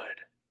good.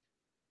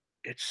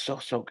 It's so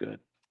good.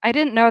 I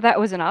didn't know that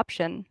was an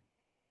option.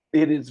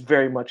 It is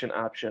very much an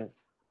option,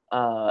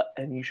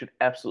 and you should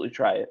absolutely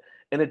try it.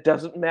 And it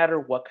doesn't matter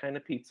what kind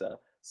of pizza.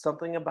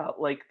 Something about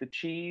like the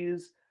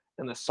cheese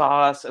and the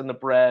sauce and the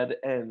bread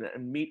and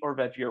meat or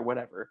veggie or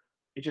whatever.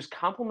 It just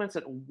complements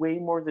it way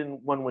more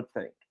than one would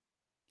think.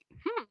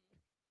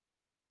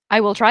 I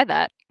will try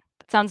that.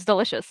 That sounds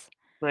delicious.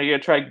 Now you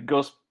gotta try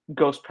ghost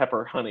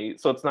pepper honey,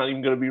 so it's not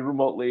even gonna be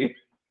remotely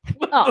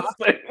Aw. the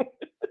same.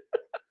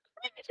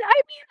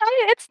 I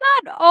mean, it's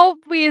not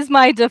always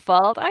my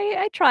default.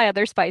 I try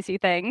other spicy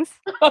things.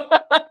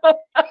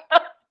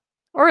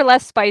 Or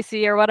less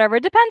spicy or whatever.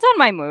 It depends on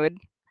my mood.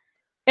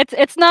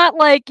 It's not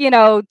like, 2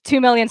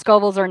 million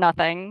Scovilles or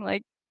nothing.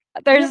 Like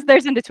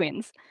there's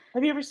in-betweens.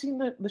 Have you ever seen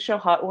the show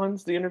Hot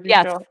Ones, the interview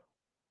Yes. show?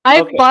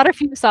 I've Okay. bought a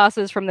few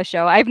sauces from the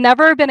show. I've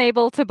never been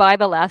able to buy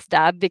the Last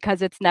Dab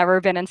because it's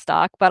never been in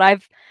stock, but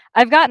I've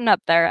gotten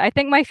up there. I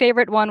think my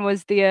favorite one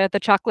was the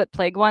chocolate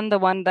plague one, the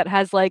one that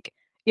has like,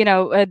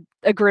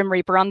 a Grim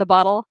Reaper on the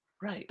bottle.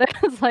 Right.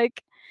 That was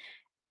like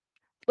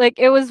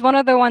it was one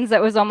of the ones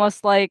that was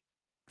almost like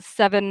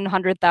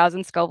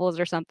 700,000 Scovilles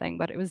or something,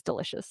 but it was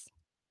delicious.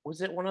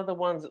 Was it one of the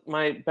ones?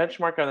 My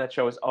benchmark on that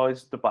show is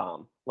always the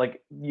bomb.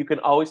 Like you can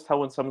always tell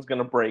when someone's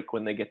gonna break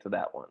when they get to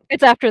that one.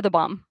 It's after the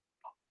bomb.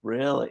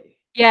 Really?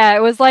 Yeah, it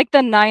was like the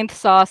 9th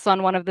sauce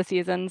on one of the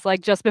seasons, like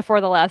just before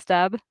the Last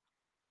Dab.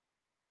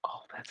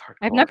 Oh, that's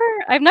hardcore.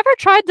 I've never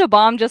tried the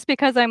bomb just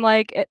because I'm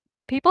like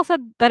people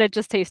said that it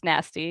just tastes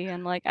nasty,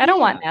 and like I don't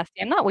want Yeah.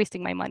 nasty. I'm not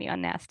wasting my money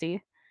on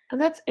nasty.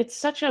 And it's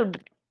such a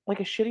like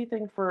a shitty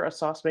thing for a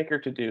sauce maker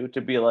to do,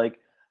 to be like,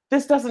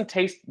 this doesn't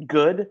taste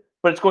good,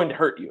 but it's going to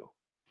hurt you.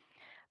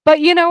 But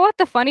you know what?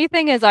 The funny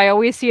thing is I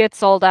always see it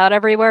sold out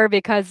everywhere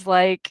because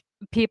like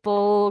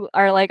people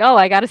are like, "Oh,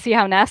 I got to see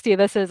how nasty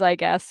this is," I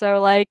guess. So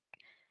like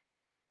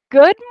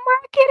good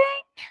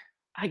marketing?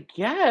 I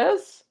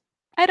guess.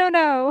 I don't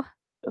know.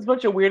 There's a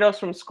bunch of weirdos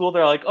from school.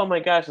 They're like, oh my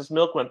gosh, this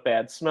milk went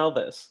bad. Smell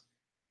this.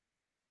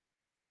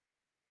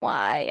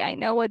 Why? I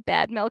know what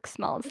bad milk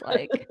smells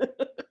like.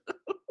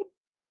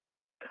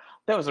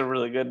 That was a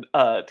really good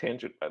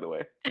tangent, by the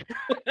way.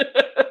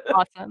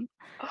 Awesome.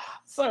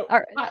 So, All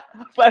right.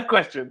 5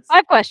 questions.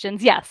 5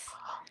 questions. Yes.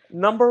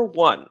 Number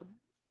 1,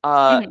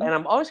 Mhm. and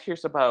I'm always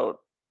curious about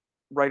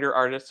writer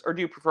artists, or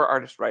do you prefer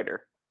artist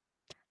writer?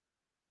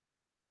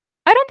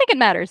 I don't think it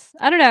matters.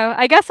 I don't know.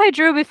 I guess I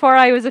drew before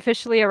I was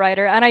officially a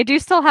writer, and I do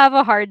still have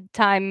a hard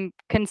time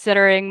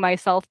considering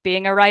myself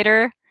being a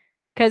writer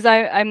because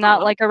I'm not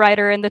Uh-huh. like a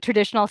writer in the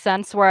traditional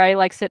sense where I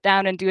like sit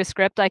down and do a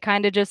script. I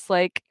kind of just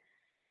like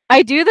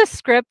I do the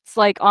scripts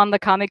like on the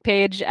comic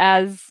page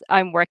as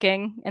I'm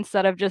working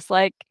instead of just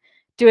like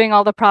doing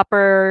all the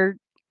proper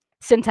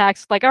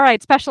syntax like all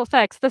right, special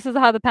effects, this is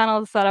how the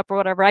panel is set up or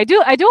whatever. I do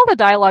all the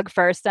dialogue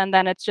first, and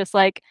then it's just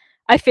like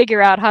I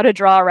figure out how to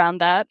draw around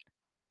that.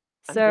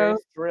 I'm very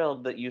So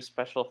thrilled that you use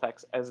special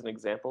effects as an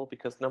example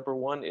because number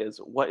one is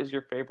what is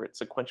your favorite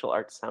sequential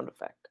art sound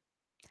effect?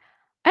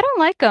 I don't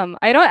like them.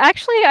 I don't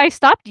actually. I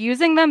stopped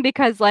using them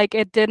because like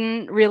it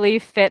didn't really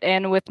fit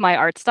in with my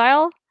art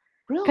style.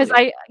 Because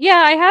Really?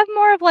 I have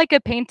more of like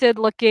a painted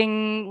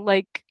looking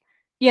like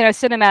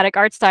cinematic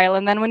art style,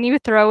 and then when you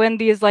throw in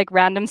these like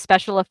random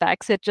special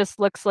effects, it just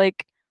looks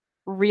like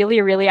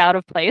really really out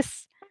of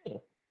place. Hmm.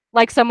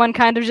 Like someone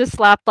kind of just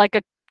slapped like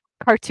a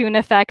cartoon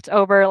effect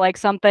over like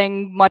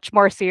something much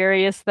more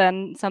serious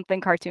than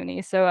something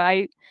cartoony. So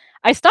I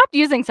stopped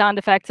using sound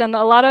effects, and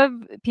a lot of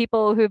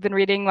people who've been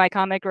reading my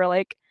comic were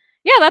like,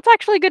 "Yeah, that's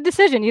actually a good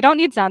decision. You don't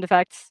need sound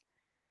effects."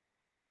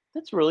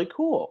 That's really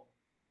cool.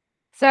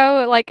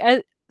 So like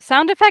a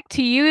sound effect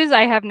to use,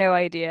 I have no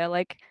idea.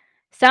 Like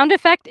sound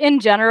effect in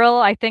general,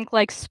 I think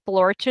like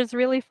splorch is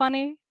really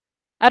funny.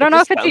 I It don't know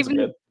if just it's sounds even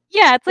good.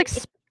 yeah, it's like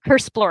her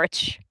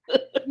splorch.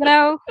 You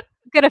know,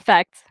 good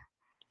effect.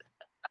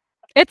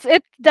 It's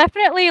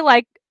definitely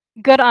like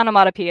good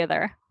onomatopoeia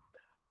there.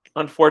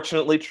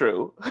 Unfortunately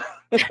true.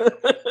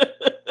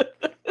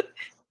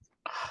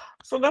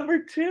 So number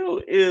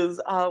two is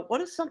what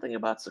is something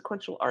about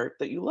sequential art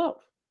that you love?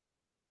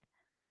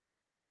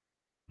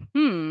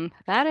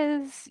 That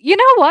is you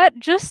know what?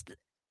 Just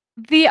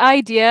the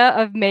idea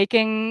of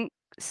making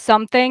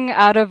something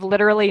out of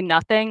literally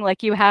nothing.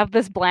 Like you have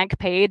this blank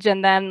page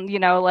and then,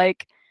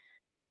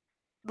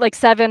 like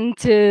 7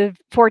 to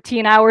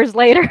 14 hours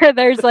later,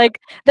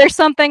 there's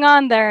something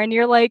on there and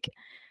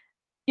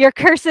you're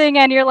cursing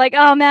and you're like,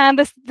 "Oh man,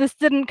 this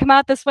didn't come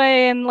out this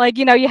way," and like,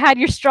 you had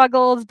your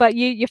struggles, but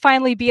you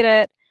finally beat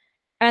it.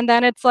 And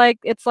then it's like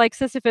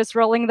Sisyphus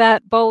rolling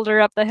that boulder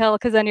up the hill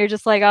because then you're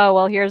just like, "Oh,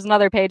 well, here's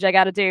another page I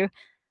gotta do."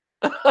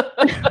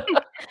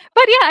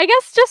 But yeah, I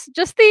guess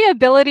just the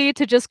ability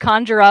to just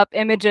conjure up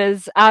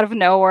images out of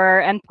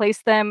nowhere and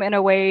place them in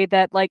a way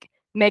that like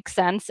makes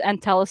sense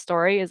and tell a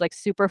story is like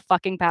super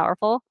fucking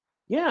powerful.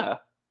 Yeah.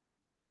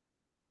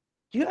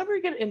 Do you ever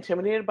get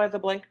intimidated by the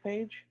blank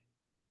page?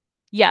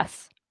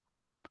 Yes,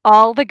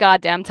 all the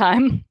goddamn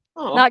time.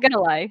 Oh, Not gonna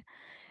lie.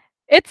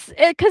 Because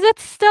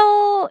it's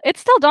still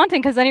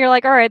daunting. Because then you're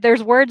like, "All right,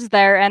 there's words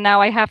there, and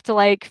now I have to,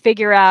 like,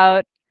 figure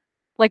out,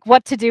 like,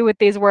 what to do with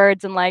these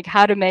words and, like,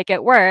 how to make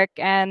it work,"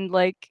 and,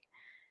 like,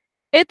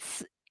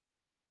 it's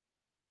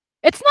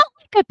it's not,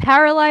 like, a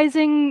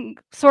paralyzing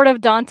sort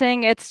of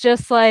daunting, it's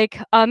just like,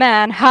 "Oh,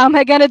 man, how am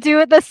I gonna do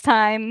it this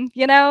time?"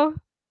 You know?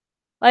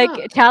 Like,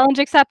 huh. challenge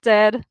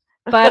accepted,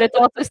 but it's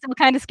also still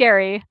kinda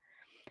scary.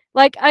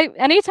 Like, I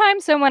anytime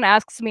someone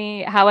asks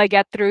me how I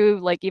get through,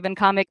 like, even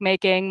comic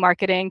making,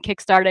 marketing,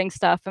 kickstarting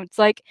stuff, it's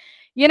like,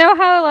 you know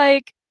how,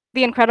 like,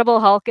 The Incredible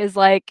Hulk is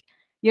like,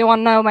 "You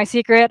wanna know my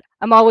secret?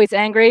 I'm always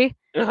angry."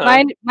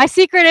 Uh-huh. My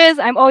secret is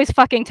I'm always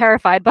fucking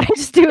terrified, but I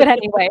just do it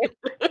anyway.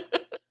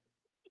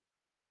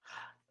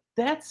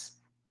 That's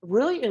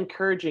really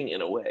encouraging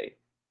in a way.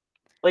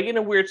 Like in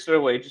a weird sort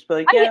of way. Just be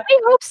like, I yeah. I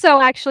hope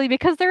so, actually,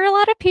 because there are a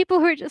lot of people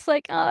who are just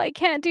like, "Oh, I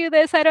can't do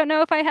this. I don't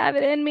know if I have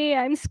it in me.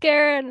 I'm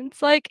scared," and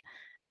it's like,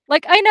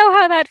 I know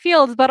how that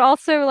feels, but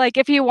also, like,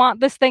 if you want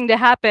this thing to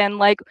happen,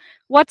 like,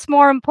 what's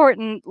more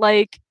important?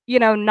 Like,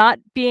 not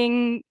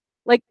being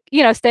like,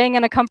 staying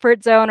in a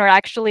comfort zone or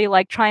actually,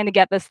 like, trying to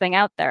get this thing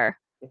out there.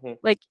 Mhm.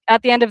 Like,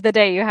 at the end of the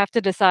day, you have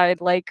to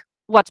decide, like,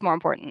 what's more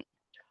important.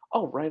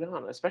 Oh, right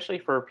on. Especially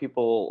for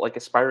people like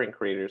aspiring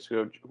creators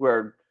who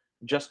are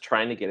just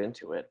trying to get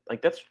into it.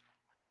 Like that's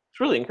it's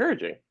really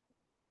encouraging.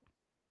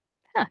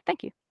 Huh,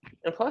 thank you.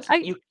 And plus,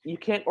 I you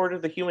can't order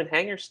the human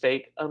hanger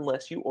steak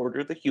unless you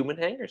order the human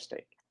hanger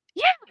steak.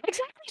 Yeah,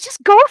 exactly,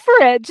 just go for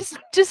it. Just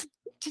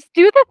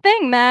do the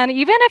thing, man.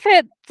 Even if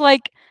it's,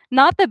 like,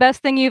 not the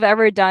best thing you've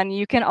ever done,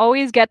 you can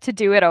always get to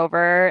do it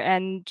over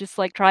and just,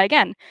 like, try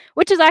again.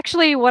 Which is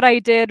actually what I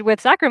did with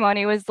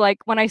Sacrimony was, like,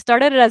 when I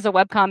started it as a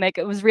webcomic,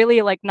 it was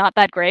really, like, not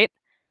that great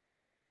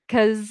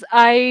because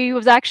I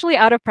was actually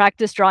out of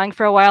practice drawing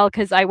for a while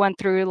because I went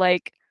through,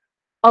 like,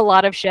 a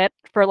lot of shit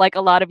for, like,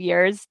 a lot of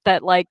years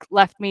that, like,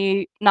 left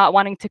me not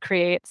wanting to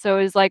create. So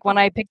it was, like, when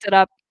I Oh. picked it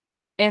up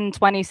in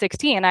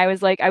 2016, I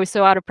was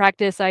so out of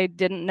practice, I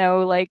didn't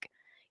know, like,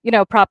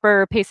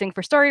 proper pacing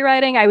for story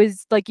writing. I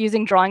was, like,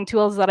 using drawing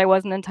tools that I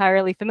wasn't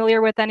entirely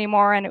familiar with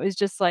anymore, and it was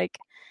just, like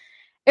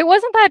it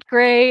wasn't that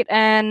great,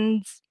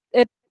 and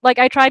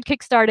I tried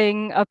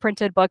kickstarting a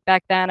printed book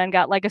back then and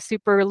got, like, a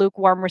super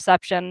lukewarm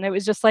reception. It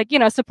was just, like,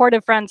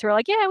 supportive friends who were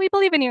like, "Yeah, we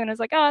believe in you," and I was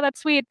like, "Oh, that's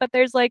sweet," but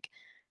there's, like,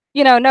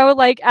 no,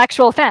 like,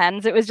 actual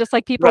fans. It was just,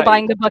 like, people Right.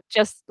 buying the book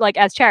just, like,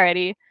 as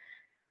charity.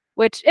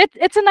 Which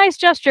it's a nice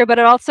gesture, but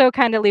it also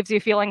kinda leaves you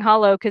feeling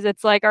hollow because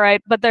it's like,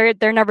 "Alright, but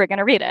they're never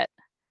gonna read it."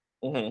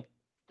 Hmm.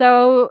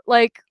 So,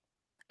 like,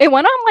 it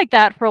went on like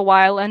that for a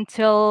while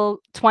until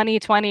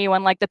 2020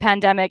 when, like, the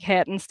pandemic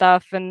hit and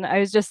stuff, and I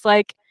was just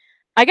like,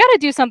 "I gotta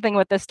do something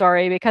with this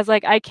story because,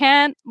 like, I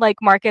can't, like,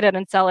 market it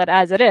and sell it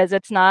as it is.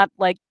 It's not,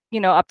 like,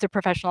 up to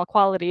professional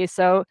quality,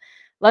 so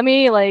let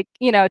me, like,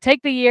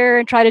 take the year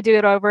and try to do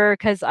it over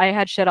because I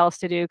had shit else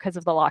to do because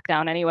of the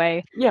lockdown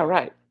anyway." Yeah,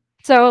 right.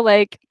 So,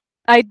 like,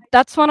 I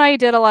that's when I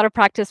did a lot of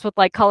practice with,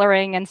 like,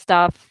 coloring and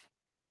stuff,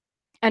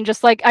 and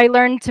just like I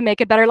learned to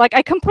make it better. Like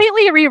I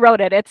completely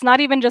rewrote it. It's not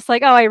even just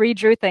like, oh, I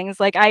redrew things.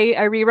 Like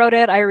I rewrote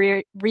it.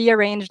 I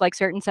rearranged like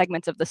certain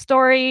segments of the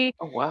story,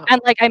 Oh wow.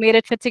 and like I made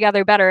it fit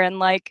together better. And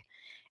like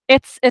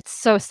it's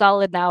so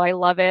solid now. I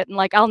love it, and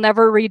like I'll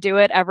never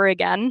redo it ever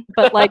again.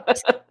 But like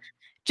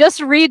just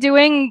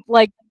redoing,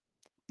 like,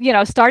 you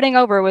know, starting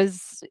over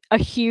was a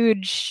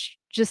huge,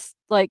 just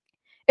like,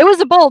 it was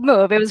a bold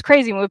move. It was a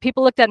crazy move.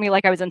 People looked at me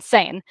like I was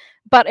insane,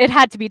 but it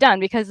had to be done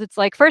because it's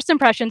like first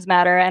impressions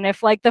matter. And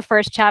if like the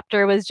first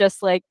chapter was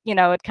just like, you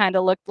know, it kind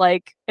of looked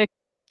like a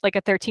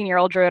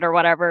 13-year-old drew it or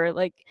whatever,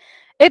 like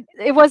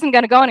it wasn't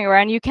going to go anywhere.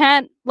 And you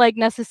can't like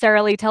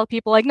necessarily tell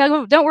people like,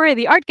 no, don't worry,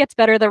 the art gets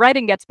better, the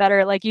writing gets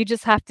better. Like you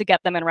just have to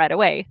get them in right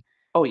away.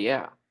 Oh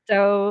yeah.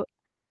 So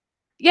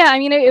yeah, I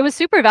mean, it was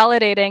super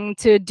validating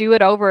to do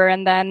it over.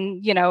 And then,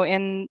 you know,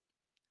 in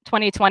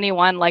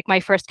 2021, like my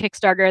first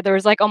Kickstarter, there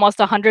was like almost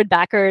 100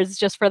 backers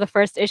just for the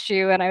first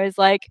issue. And I was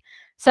like,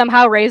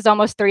 somehow raised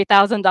almost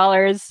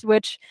 $3,000,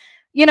 which,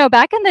 you know,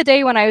 back in the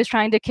day when I was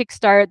trying to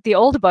kickstart the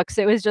old books,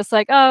 it was just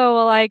like, oh,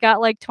 well, I got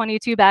like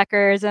 22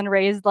 backers and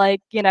raised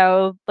like, you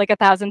know, like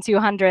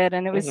 1,200,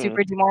 and it was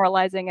super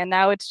demoralizing. And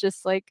now it's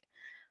just like,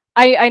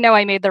 I know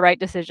I made the right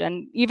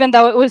decision, even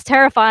though it was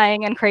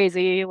terrifying and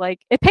crazy, like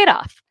it paid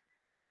off.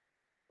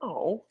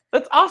 Oh,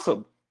 that's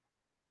awesome.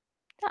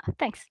 Yeah,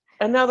 thanks.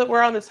 And now that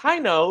we're on this high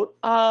note,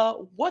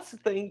 what's the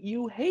thing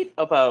you hate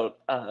about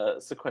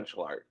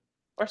sequential art?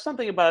 Or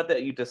something about it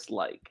that you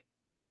dislike?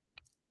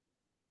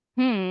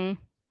 I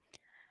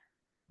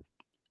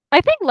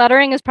think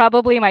lettering is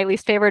probably my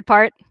least favorite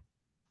part.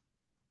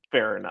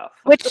 Fair enough.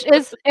 Which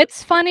is,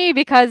 it's funny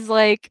because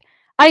like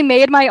I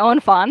made my own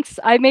fonts.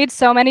 I made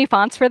so many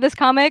fonts for this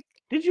comic.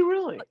 Did you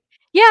really?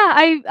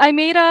 Yeah, I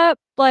made up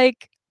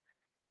like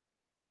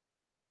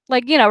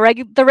you know,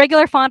 the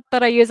regular font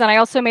that I use, and I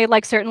also made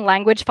like certain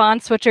language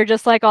fonts, which are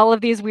just like all of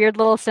these weird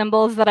little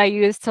symbols that I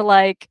use to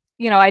like,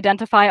 you know,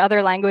 identify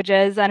other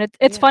languages. And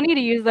it's funny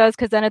to use those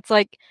because then it's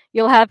like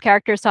you'll have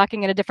characters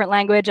talking in a different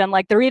language and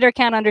like the reader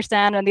can't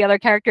understand and the other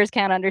characters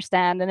can't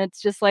understand. And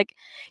it's just like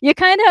you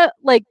kind of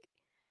like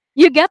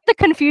you get the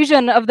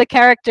confusion of the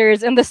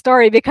characters in the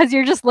story because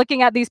you're just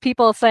looking at these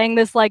people saying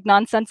this like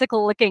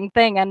nonsensical looking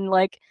thing, and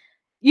like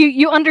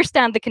you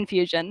understand the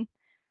confusion.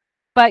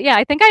 But yeah,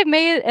 I think I've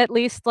made at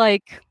least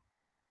like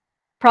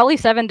probably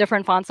 7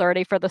 different fonts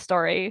already for the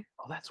story.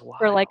 Oh, that's wild.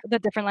 For like the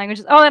different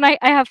languages. Oh, and I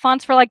have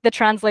fonts for like the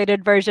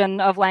translated version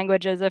of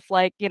languages. If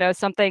like, you know,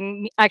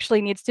 something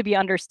actually needs to be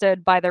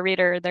understood by the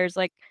reader, there's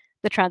like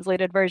the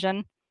translated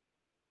version.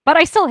 But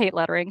I still hate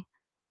lettering.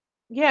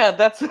 Yeah,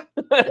 that's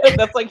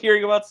that's like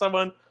hearing about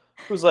someone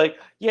who's like,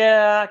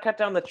 yeah, I cut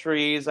down the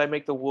trees, I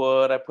make the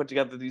wood, I put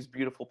together these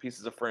beautiful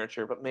pieces of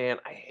furniture, but man,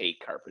 I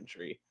hate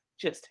carpentry.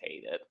 Just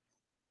hate it.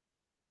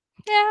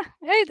 Yeah,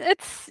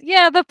 it's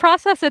yeah, the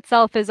process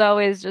itself is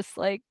always just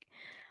like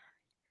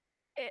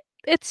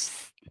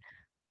it's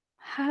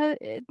how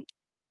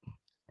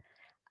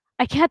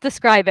I can't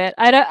describe it.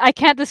 I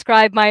can't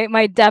describe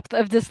my depth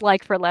of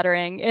dislike for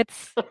lettering.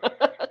 It's one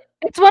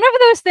of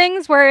those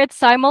things where it's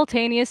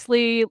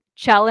simultaneously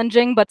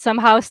challenging but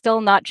somehow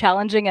still not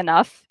challenging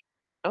enough.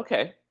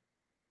 Okay.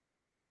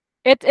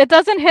 It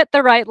doesn't hit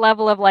the right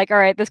level of like, all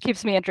right, this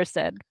keeps me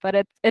interested, but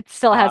it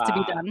still has to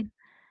be done.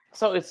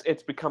 So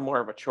it's become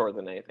more of a chore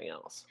than anything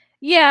else.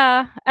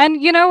 Yeah,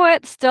 and you know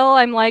what? Still,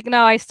 I'm like,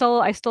 no, I still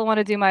want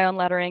to do my own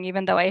lettering,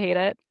 even though I hate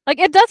it. Like,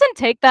 it doesn't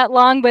take that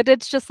long, but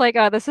it's just like,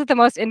 oh, this is the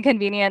most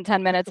inconvenient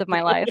 10 minutes of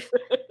my life.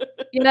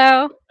 You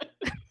know?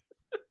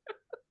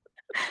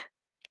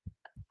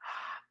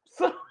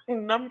 So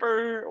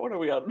what are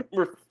we on?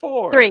 Number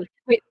 4. 3.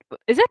 Wait,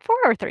 is it 4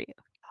 or 3?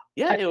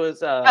 Yeah, it was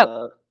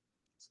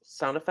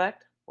sound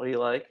effect. What do you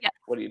like? Yes.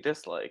 What do you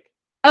dislike?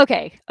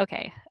 Okay.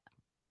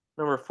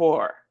 Number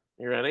 4.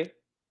 You ready?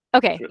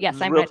 Okay, yes, This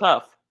is I'm real ready.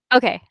 tough.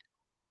 Okay.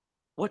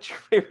 What's your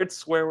favorite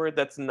swear word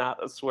that's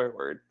not a swear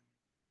word?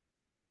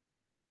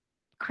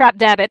 Crap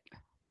dabbit.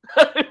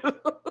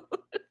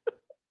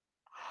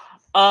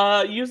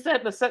 Use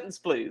that in a sentence,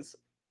 please.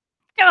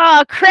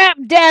 Oh, crap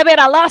dabbit,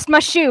 I lost my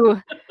shoe.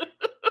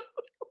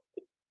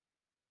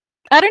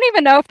 I don't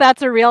even know if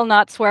that's a real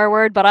not swear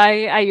word, but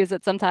I use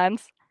it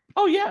sometimes.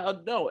 Oh yeah,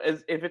 no.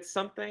 If it's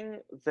something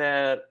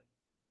that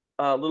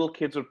little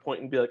kids would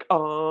point and be like,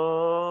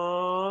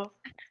 "Oh,"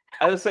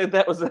 I would say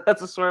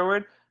that's a swear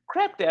word.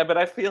 Crap dabbit,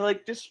 I feel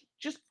like just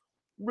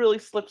really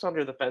slips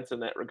under the fence in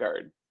that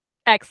regard.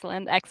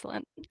 Excellent.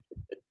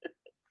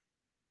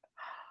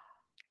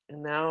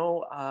 And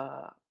now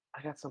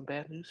I got some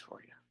bad news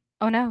for you.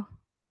 Oh no.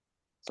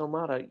 So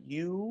Mata,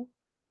 you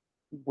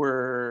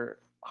were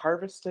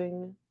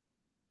harvesting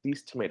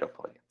these tomato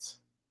plants,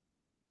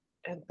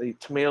 and the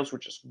tomatoes were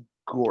just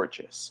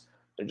gorgeous.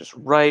 They're just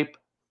ripe,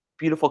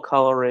 beautiful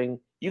coloring.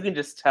 You can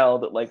just tell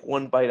that like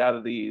one bite out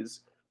of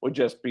these would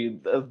just be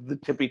the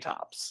tippy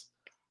tops.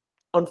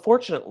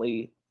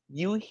 Unfortunately,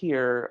 you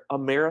hear a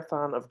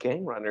marathon of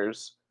gang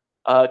runners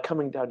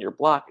coming down your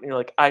block, and you're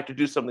like, I have to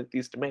do something with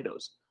these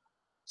tomatoes.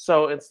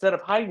 So instead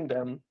of hiding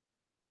them,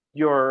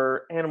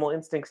 your animal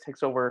instincts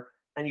takes over,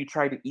 and you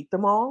try to eat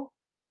them all.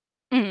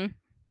 Mm-hmm.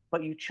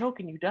 but you choke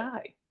and you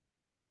die.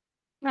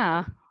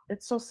 Ah.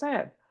 It's so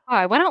sad. Oh,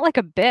 I went out like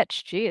a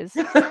bitch. Jeez.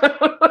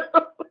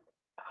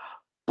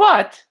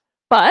 But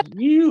But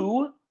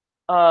you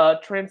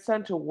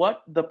transcend to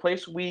what the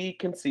place we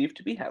conceive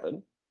to be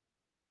heaven.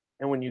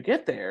 And when you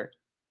get there,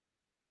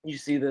 you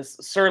see this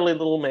surly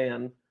little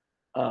man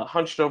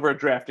hunched over a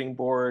drafting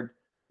board,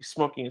 he's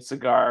smoking a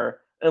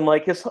cigar, and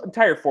like his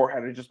entire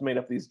forehead is just made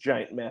up these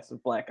giant,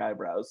 massive black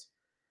eyebrows.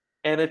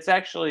 And it's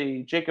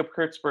actually Jacob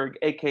Kurtzberg,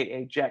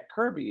 aka Jack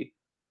Kirby,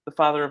 the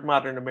father of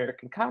modern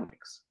American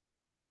comics.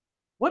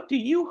 What do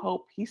you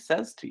hope he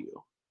says to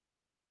you?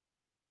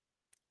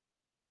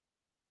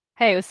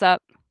 hey, what's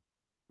up?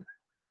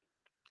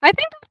 I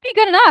think that'd be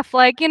good enough.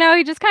 Like, you know,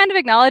 he just kind of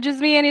acknowledges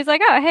me and he's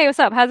like, "Oh, hey, what's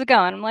up? How's it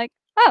going?" I'm like,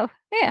 "Oh,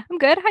 yeah, I'm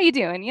good. How you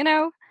doing?" You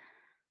know?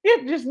 Yeah,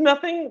 just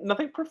nothing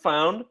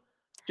profound.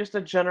 Just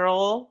a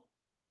general.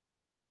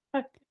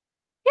 Yeah,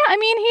 I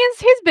mean,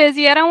 he's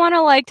busy. I don't want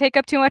to like take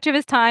up too much of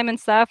his time and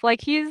stuff.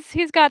 Like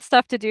he's got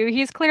stuff to do.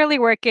 He's clearly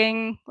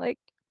working. Like,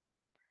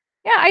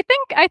 yeah, I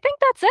think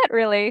that's it,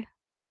 really.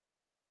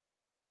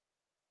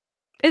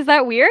 Is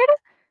that weird?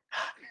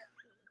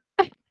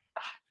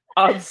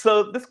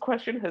 So this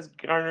question has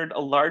garnered a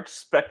large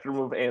spectrum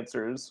of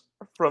answers,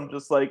 from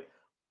just like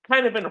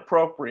kind of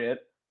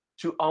inappropriate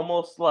to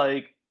almost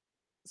like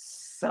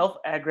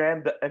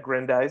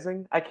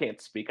self-aggrandizing. I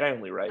can't speak. I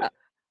only write.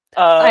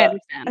 I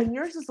understand. And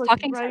yours is like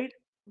Talking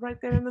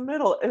right there in the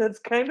middle, and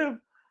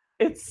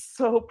it's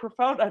so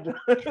profound.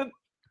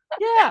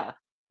 Yeah,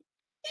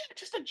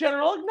 just a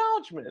general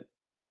acknowledgement.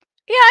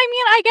 Yeah, I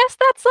mean, I guess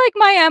that's like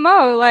my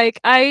MO. Like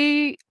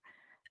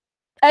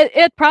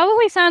it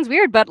probably sounds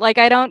weird, but like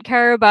I don't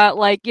care about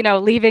like, you know,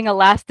 leaving a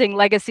lasting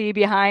legacy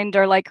behind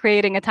or like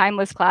creating a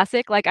timeless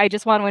classic. Like I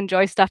just want to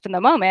enjoy stuff in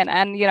the moment.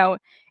 And, you know,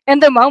 in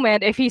the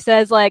moment, if he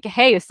says like,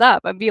 "Hey,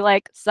 sup?" I'd be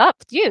like, "Sup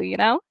with you," you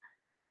know?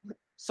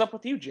 Sup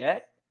with you,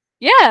 Jack?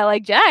 Yeah,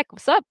 like, "Jack,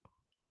 what's up?"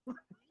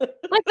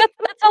 Like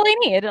that's all I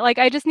need. Like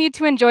I just need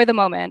to enjoy the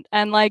moment.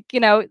 And like, you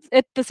know,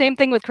 it's the same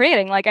thing with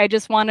creating. Like I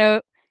just want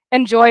to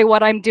enjoy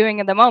what I'm doing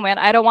in the moment.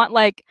 I don't want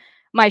like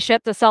my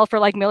shit to sell for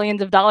like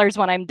millions of dollars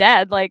when I'm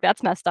dead. Like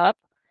that's messed up.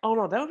 Oh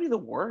no, that would be the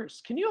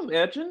worst. Can you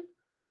imagine?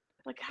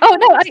 Like, Oh how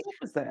no, messed up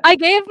is that? I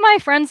gave my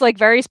friends like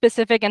very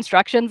specific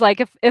instructions.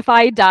 Like if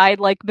I died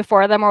like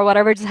before them or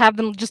whatever, just have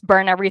them just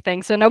burn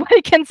everything so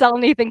nobody can sell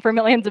anything for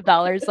millions of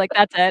dollars. Like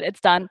that's it. It's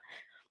done.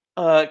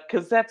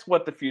 Because that's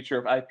what the future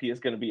of IP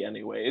is going to be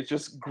anyway. It's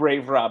just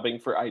grave robbing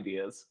for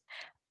ideas.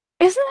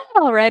 Isn't it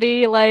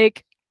already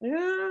like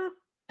Yeah.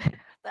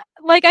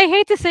 like I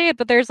hate to say it,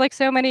 but there's like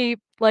so many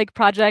like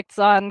projects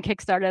on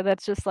Kickstarter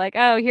that's just like,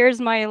 "Oh, here's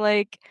my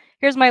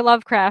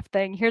Lovecraft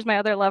thing, here's my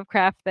other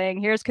Lovecraft thing,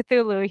 here's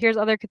Cthulhu, here's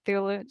other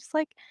Cthulhu." Just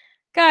like,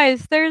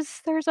 guys,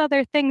 there's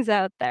other things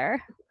out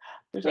there.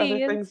 There's other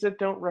Please. things that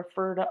don't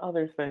refer to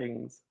other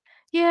things.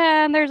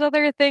 Yeah, and there's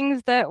other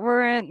things that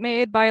weren't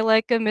made by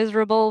like a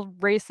miserable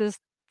racist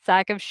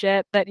sack of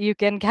shit that you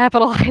can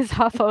capitalize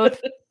off of.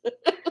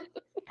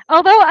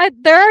 Although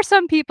there are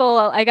some people,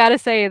 I gotta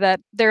say, that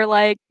they're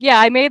like, "Yeah,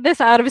 I made this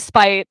out of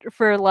spite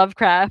for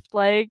Lovecraft.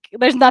 Like,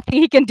 there's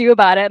nothing he can do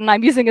about it, and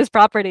I'm using his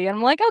property." And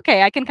I'm like,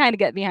 okay, I can kind of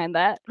get behind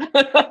that.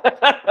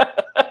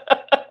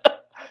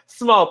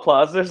 Small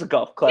applause. There's a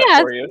golf clap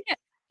Yeah, for you.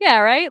 yeah,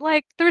 right?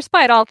 Like, through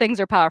spite, all things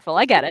are powerful.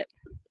 I get it.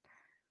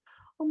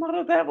 Well,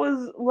 Mata, that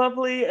was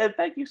lovely. And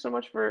thank you so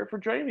much for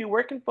joining me.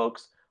 Where can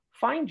folks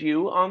find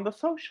you on the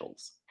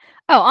socials?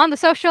 Oh, on the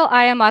social,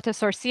 I am Mata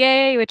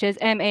Sorcier, which is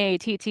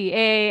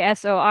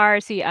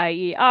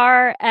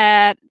MATTASORCIER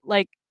at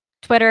like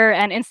Twitter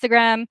and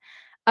Instagram.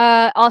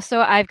 Also,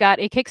 I've got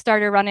a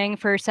Kickstarter running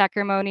for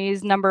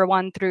Sacrimonies number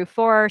 1 through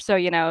 4. So,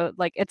 you know,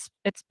 like it's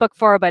book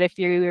 4, but if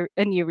you're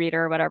a new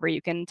reader or whatever,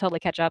 you can totally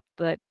catch up.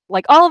 But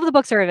like all of the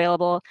books are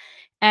available.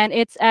 And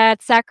it's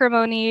at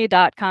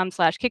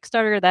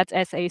sacrimony.com/Kickstarter. That's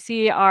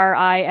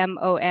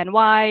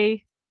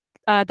SACRIMONY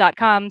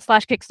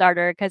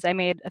 .com/Kickstarter, because I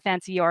made a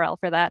fancy URL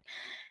for that.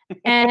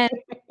 And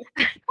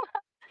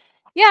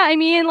yeah, I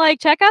mean, like,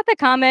 check out the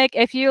comic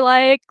if you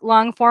like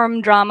long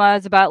form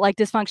dramas about like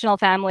dysfunctional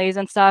families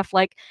and stuff,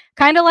 like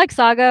kind of like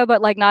Saga,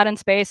 but like not in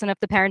space. And if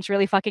the parents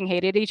really fucking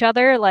hated each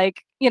other,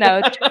 like, you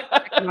know,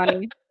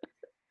 money.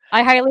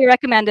 I highly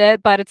recommend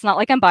it, but it's not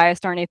like I'm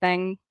biased or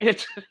anything.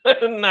 It's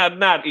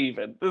not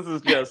even. This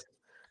is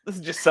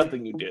just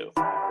something you do.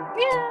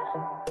 Yeah.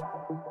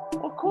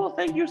 Well, cool.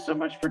 Thank you so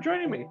much for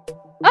joining me.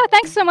 Oh,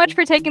 thanks so much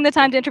for taking the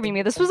time to interview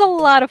me. This was a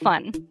lot of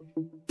fun.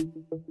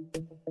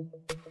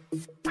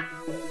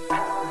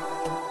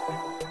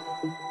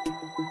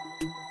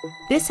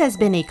 This has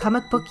been a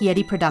Comic Book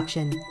Yeti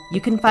production.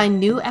 You can find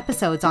new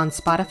episodes on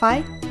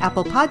Spotify,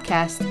 Apple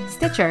Podcasts,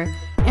 Stitcher,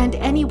 and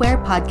anywhere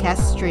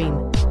podcasts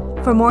stream.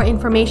 For more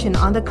information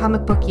on the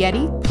Comic Book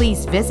Yeti,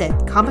 please visit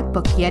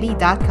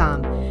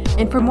comicbookyeti.com.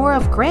 And for more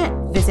of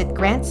Grant, visit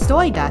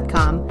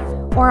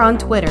grantstoy.com or on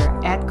Twitter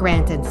at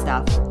Grant and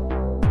Stuff.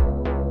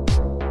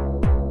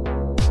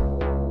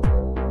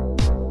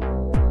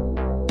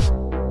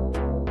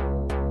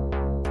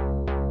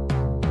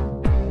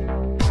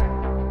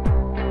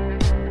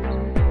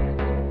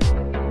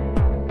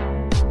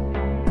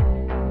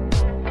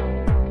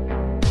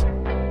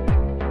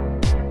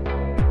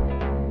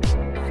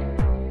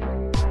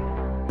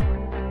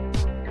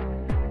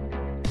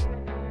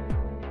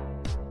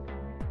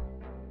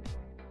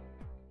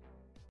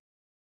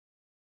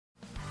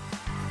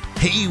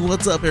 Hey,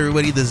 what's up,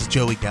 everybody? This is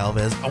Joey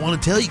Galvez. I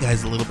want to tell you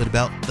guys a little bit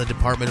about the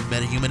Department of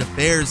Metahuman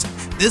Affairs.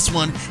 This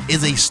one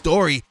is a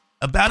story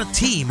about a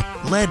team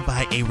led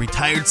by a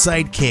retired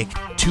sidekick,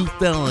 2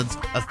 felons,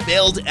 a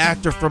failed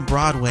actor from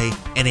Broadway,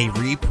 and a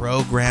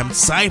reprogrammed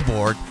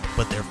cyborg.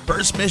 But their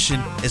first mission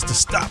is to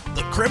stop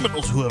the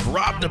criminals who have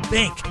robbed a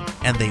bank,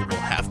 and they will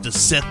have to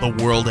set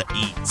the world at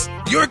ease.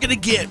 You're going to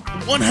get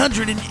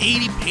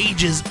 180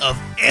 pages of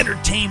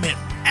entertainment,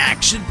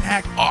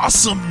 action-packed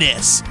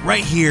awesomeness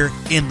right here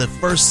in the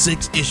first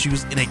 6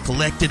 issues in a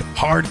collected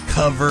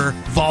hardcover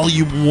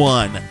volume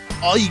 1.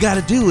 All you got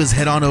to do is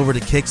head on over to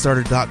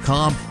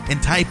Kickstarter.com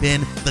and type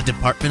in the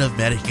Department of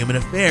Metahuman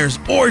Affairs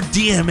or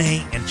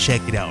DMA and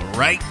check it out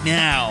right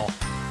now.